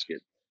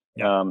basket.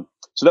 Yeah.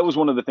 So that was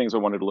one of the things I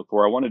wanted to look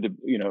for. I wanted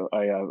to,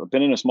 I've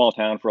been in a small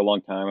town for a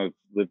long time. I've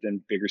lived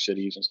in bigger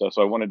cities and stuff,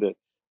 so I wanted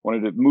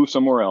to move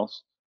somewhere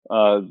else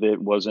that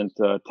wasn't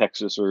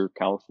Texas or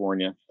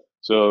California,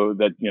 so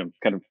that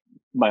kind of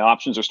my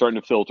options are starting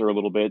to filter a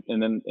little bit.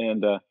 And then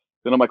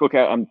I'm like, okay,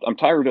 I'm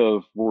tired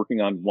of working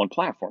on one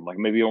platform. Like,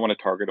 maybe I want to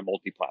target a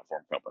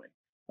multi-platform company,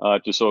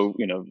 just so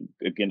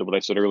again, to what I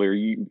said earlier,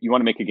 you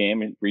want to make a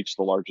game and reach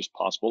the largest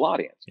possible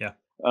audience. Yeah.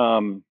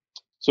 um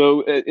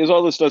so as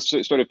all this stuff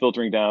started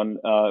filtering down,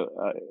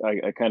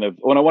 I kind of,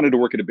 when I wanted to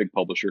work at a big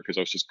publisher, because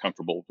I was just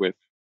comfortable with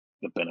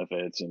the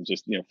benefits and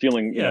just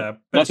feeling, Yeah. Bit of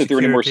not that there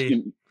are any more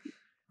security.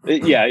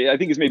 yeah, I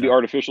think it's maybe Yeah.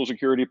 artificial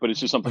security, but it's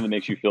just something that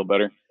makes you feel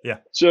better. Yeah.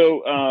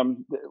 So,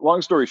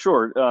 long story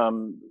short,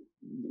 kind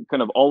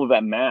of all of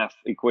that math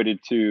equated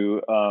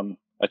to,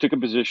 I took a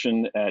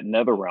position at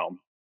NetherRealm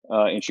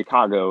in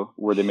Chicago,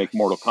 where they make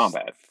Mortal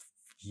Kombat.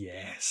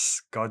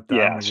 Yes. God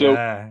Yeah. damn. So,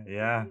 Yeah.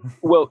 Yeah.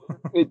 well,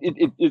 it's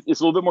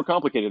a little bit more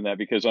complicated than that,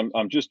 because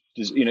I'm just,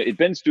 at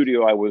Bend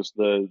Studio, I was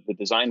the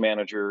design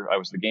manager, I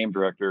was the game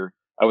director,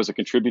 I was a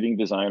contributing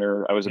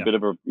designer, I was a Yeah. bit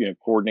of a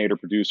coordinator,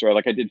 producer. I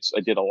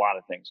did a lot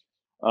of things,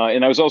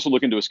 and I was also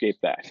looking to escape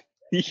that,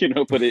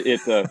 But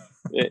it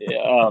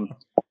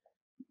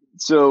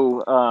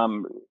so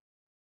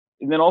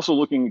and then also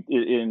looking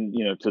in,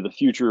 to the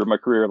future of my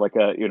career, like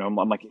I'm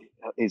like,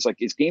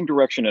 is game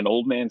direction an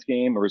old man's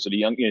game, or is it a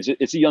young?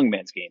 It's a young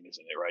man's game,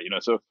 isn't it? Right?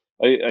 So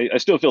I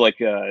still feel like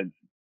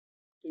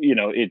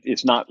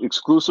it's not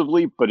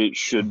exclusively, but it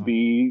should Mhm.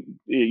 be.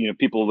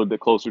 People a little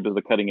bit closer to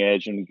the cutting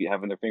edge and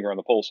having their finger on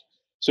the pulse.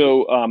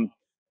 So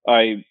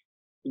I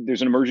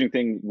there's an emerging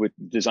thing with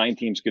design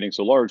teams getting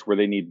so large where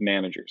they need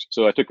managers.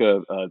 So I took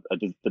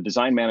the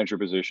design manager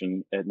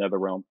position at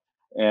NetherRealm,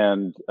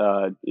 and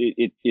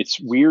it's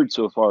weird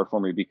so far for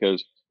me,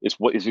 because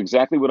it's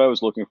exactly what I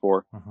was looking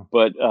for. Mhm.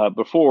 But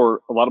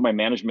before, a lot of my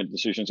management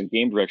decisions and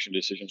game direction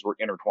decisions were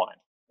intertwined,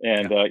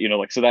 and Yeah.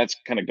 like, so that's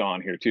kind of gone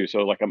here too.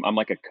 So, like, I'm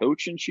like a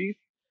coach in chief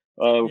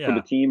for the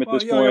Yeah. team at Well,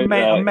 this you're a, point,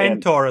 a and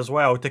mentor as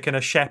well to kind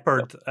of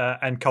shepherd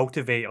and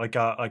cultivate like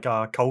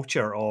a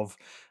culture of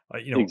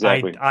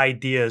exactly.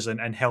 ideas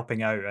and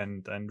helping out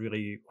and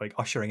really like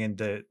ushering in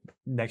the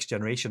next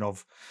generation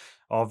of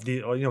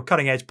the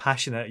cutting edge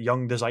passionate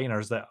young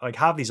designers that like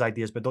have these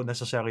ideas but don't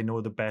necessarily know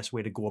the best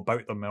way to go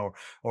about them or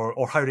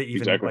how to even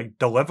Exactly. like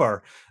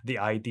deliver the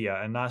idea.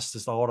 And that's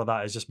just a lot of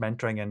that is just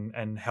mentoring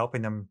and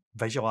helping them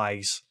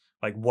visualize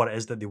like what it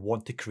is that they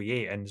want to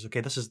create. And it's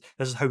okay, this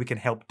is how we can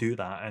help do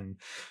that and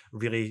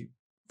really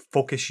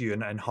focus you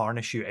and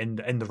harness you in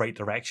the right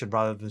direction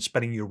rather than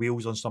spinning your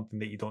wheels on something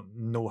that you don't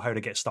know how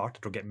to get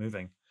started or get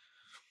moving.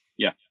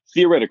 Yeah,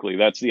 theoretically,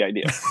 that's the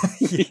idea.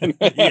 Yeah,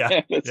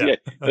 yeah, yeah.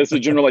 That's the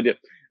general idea.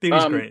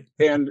 Theory's great.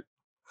 And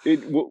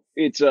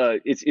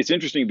it's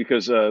interesting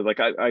because like,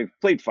 I've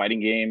played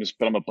fighting games,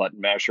 but I'm a button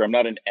masher. I'm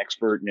not an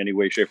expert in any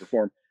way, shape, or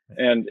form.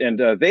 And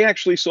they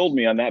actually sold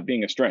me on that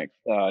being a strength.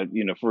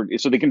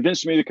 So they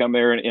convinced me to come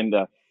there, and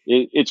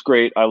it's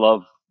great. I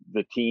love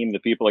the team, the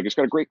people. Like, it's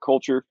got a great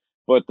culture,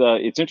 but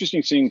it's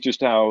interesting seeing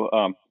just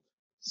how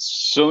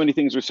so many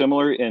things are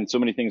similar and so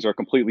many things are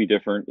completely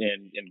different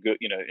in good,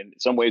 in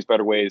some ways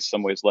better ways,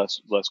 some ways less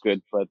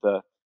good. But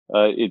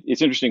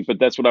it's interesting. But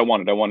that's what I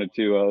wanted. I wanted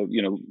to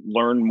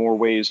learn more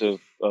ways of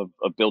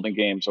building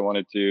games. I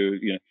wanted to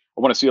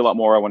I want to see a lot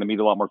more. I want to meet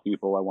a lot more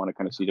people. I want to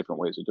kind of see different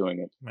ways of doing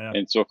it. Yeah.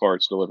 And so far,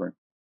 it's delivering.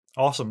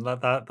 Awesome.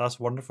 That's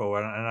wonderful,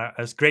 and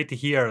it's great to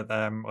hear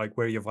like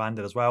where you've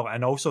landed as well,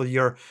 and also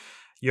you're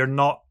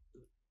not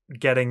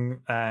getting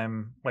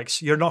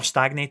like you're not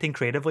stagnating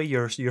creatively.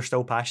 You're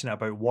still passionate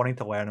about wanting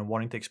to learn and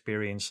wanting to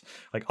experience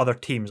like other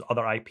teams,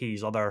 other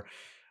IPs, other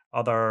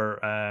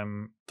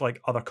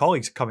like other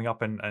colleagues coming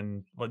up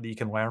and like that you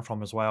can learn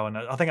from as well. And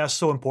I think that's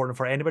so important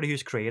for anybody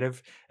who's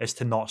creative, is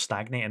to not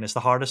stagnate. And it's the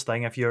hardest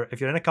thing if you're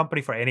in a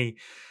company for any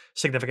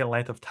significant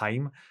length of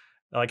time.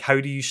 Like,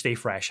 how do you stay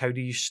fresh? How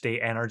do you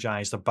stay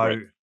energized about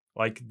Right.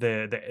 like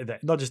the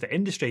not just the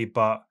industry,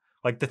 but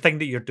like the thing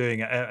that you're doing?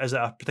 Is it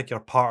a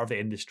particular part of the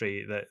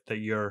industry that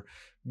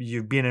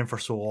you've been in for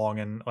so long?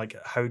 And like,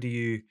 how do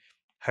you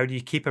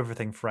keep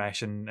everything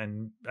fresh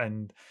and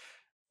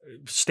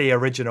stay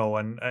original?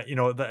 And you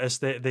know, that is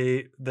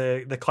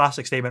the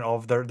classic statement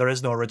of there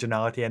is no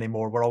originality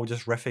anymore. We're all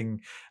just riffing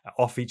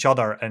off each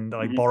other and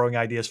like Hmm. borrowing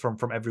ideas from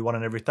everyone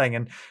and everything.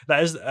 And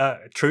that is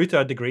true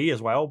to a degree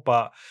as well,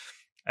 but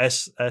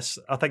it's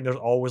I think there's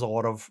always a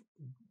lot of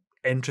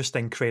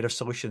interesting creative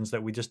solutions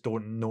that we just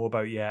don't know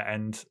about yet.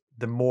 And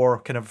the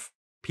more kind of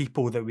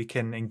people that we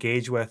can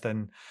engage with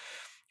and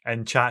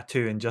chat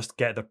to and just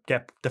get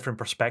different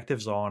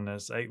perspectives on,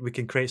 is like, we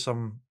can create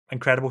some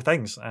incredible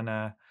things. And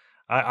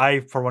I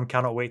for one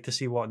cannot wait to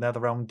see what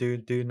NetherRealm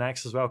do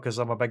next as well, because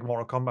I'm a big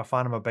Mortal Kombat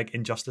fan. I'm a big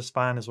Injustice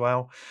fan as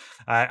well.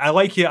 I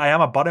like you. I am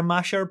a button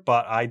masher,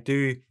 but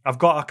I've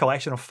got a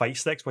collection of fight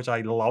sticks which I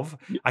love.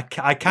 I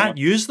Yeah. can't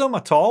use them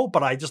at all,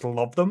 but I just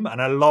love them,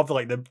 and I love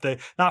like the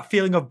that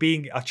feeling of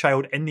being a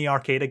child in the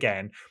arcade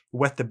again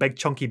with the big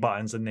chunky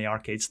buttons in the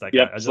arcade stick.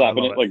 Yep. I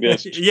Slapping love it like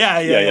this. it. Yeah,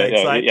 Yeah. Yeah. Yeah. Yeah.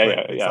 exactly, Yeah.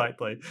 Yeah.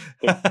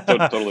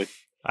 exactly. Totally.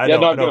 I Yeah,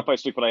 know, no, I I've got a know. fight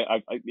stick, but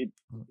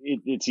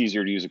it's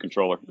easier to use a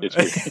controller. It's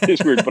weird.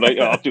 It's weird, but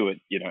I'll do it.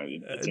 You know,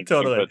 it's interesting.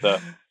 Totally.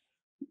 But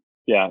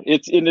yeah,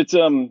 it's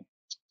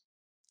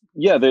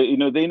yeah,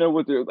 they know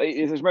what they're.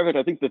 As a matter of fact,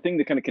 I think the thing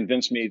that kind of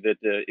convinced me that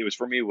it was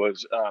for me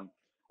was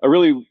I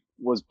really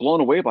was blown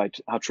away by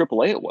how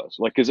AAA it was.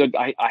 Like, because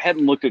I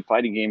hadn't looked at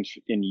fighting games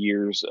in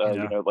years.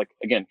 Yeah. Like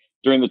again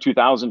during the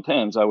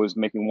 2010s, I was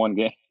making one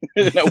game.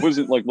 I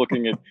wasn't like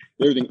looking at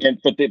everything. And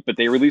but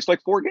they released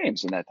like 4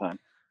 games in that time,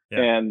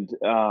 Yeah. and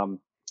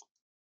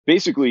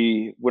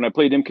basically when I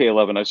played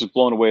MK11, I was just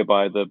blown away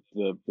by the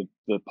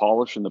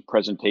polish and the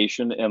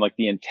presentation and like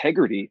the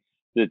integrity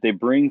that they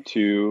bring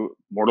to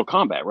Mortal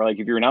Kombat. Right, like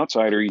if you're an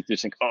outsider, you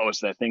just think, oh,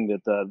 it's that thing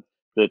that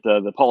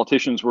the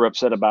politicians were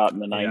upset about in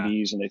the Yeah.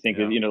 90s, and they think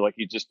Yeah. like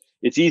you just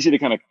it's easy to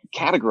kind of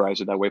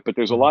categorize it that way. But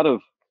there's a Mhm. lot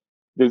of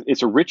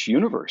it's a rich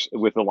universe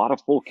with a lot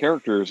of full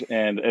characters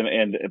and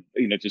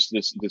just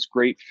this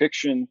great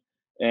fiction,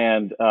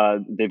 and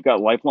they've got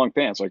lifelong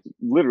fans, like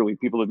literally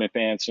people have been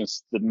fans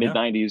since the mid Yeah.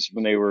 90s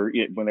when they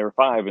were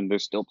 5, and they're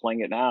still playing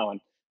it now.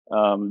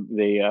 And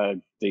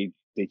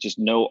they just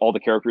know all the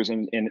characters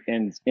in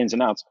ins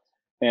and outs.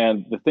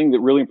 And the thing that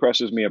really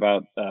impresses me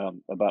about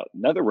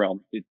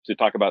NetherRealm, to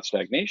talk about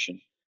stagnation,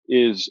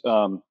 is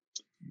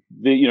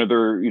they're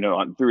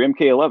through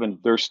MK11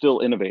 they're still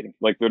innovating.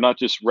 Like they're not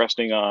just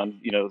resting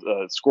on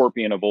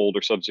Scorpion of old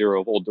or Sub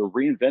Zero of old. They're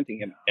reinventing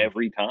him Yeah.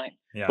 every time,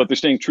 Yeah. but they're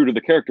staying true to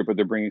the character, but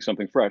they're bringing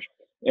something fresh.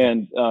 Yeah.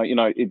 And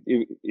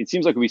it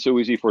seems like it'd be so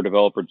easy for a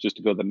developer just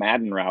to go the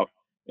Madden route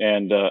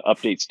and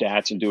update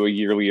stats and do a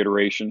yearly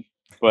iteration,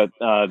 but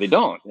they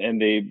don't.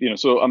 And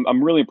so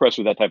I'm really impressed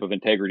with that type of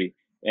integrity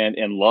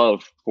and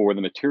love for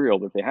the material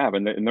that they have,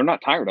 and they're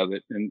not tired of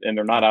it, and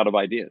they're not Yeah. out of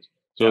ideas.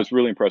 So Yeah. it's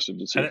really impressive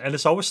to see. And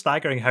it's always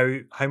staggering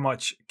how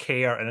much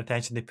care and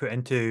attention they put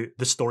into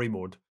the story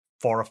mode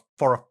for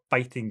a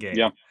fighting game.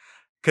 Yeah.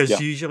 Because Yeah.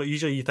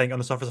 usually you think on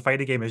the surface a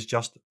fighting game is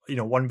just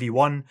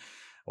 1v1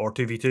 or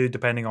 2v2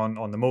 depending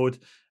on the mode,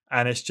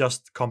 and it's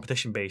just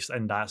competition based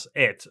and that's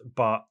it.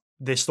 But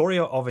the story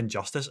of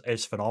Injustice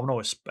is phenomenal.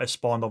 It's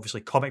spawned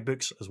obviously comic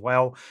books as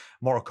well.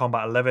 Mortal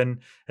Kombat 11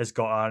 has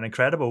got an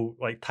incredible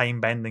like time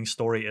bending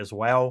story as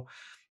well.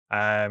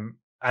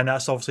 And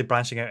that's obviously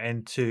branching out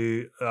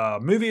into a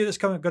movie that's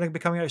going to be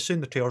coming out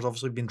soon. The trailer's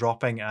obviously been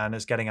dropping, and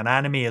it's getting an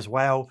anime as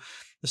well.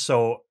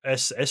 So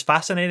it's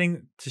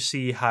fascinating to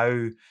see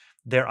how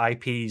their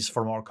IPs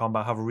for Mortal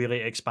Kombat have really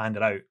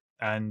expanded out.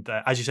 And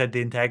as you said,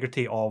 the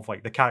integrity of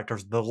like the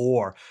characters, the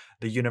lore,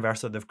 the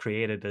universe that they've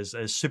created is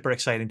super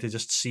exciting to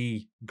just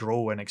see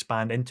grow and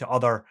expand into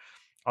other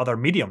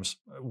mediums,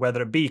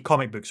 whether it be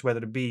comic books,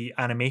 whether it be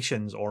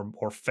animations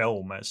or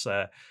film.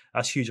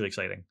 That's hugely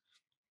exciting.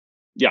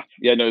 Yeah.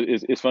 Yeah. No,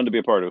 it's fun to be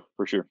a part of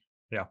for sure.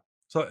 Yeah.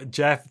 So,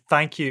 Jeff,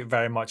 thank you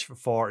very much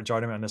for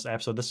joining me on this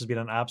episode. This has been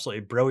an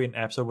absolutely brilliant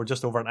episode. We're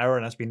just over an hour,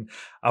 and it's been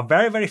a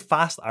very, very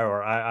fast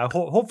hour.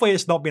 Hopefully,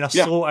 it's not been a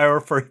Yeah. slow hour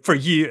for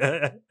you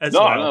as No,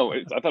 well. no,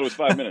 I thought it was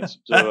 5 minutes.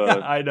 So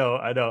I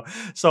know.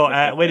 So,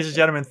 ladies and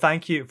gentlemen,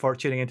 thank you for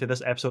tuning into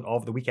this episode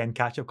of the Weekend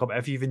Catch-Up Club.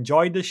 If you've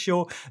enjoyed this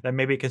show, then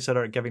maybe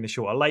consider giving the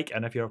show a like.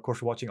 And if you're, of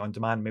course, watching on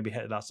demand, maybe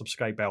hit that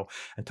subscribe bell.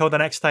 Until the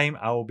next time,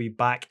 I will be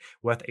back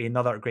with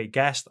another great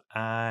guest,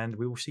 and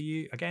we will see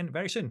you again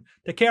very soon.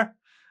 Take care.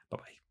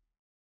 Bye-bye.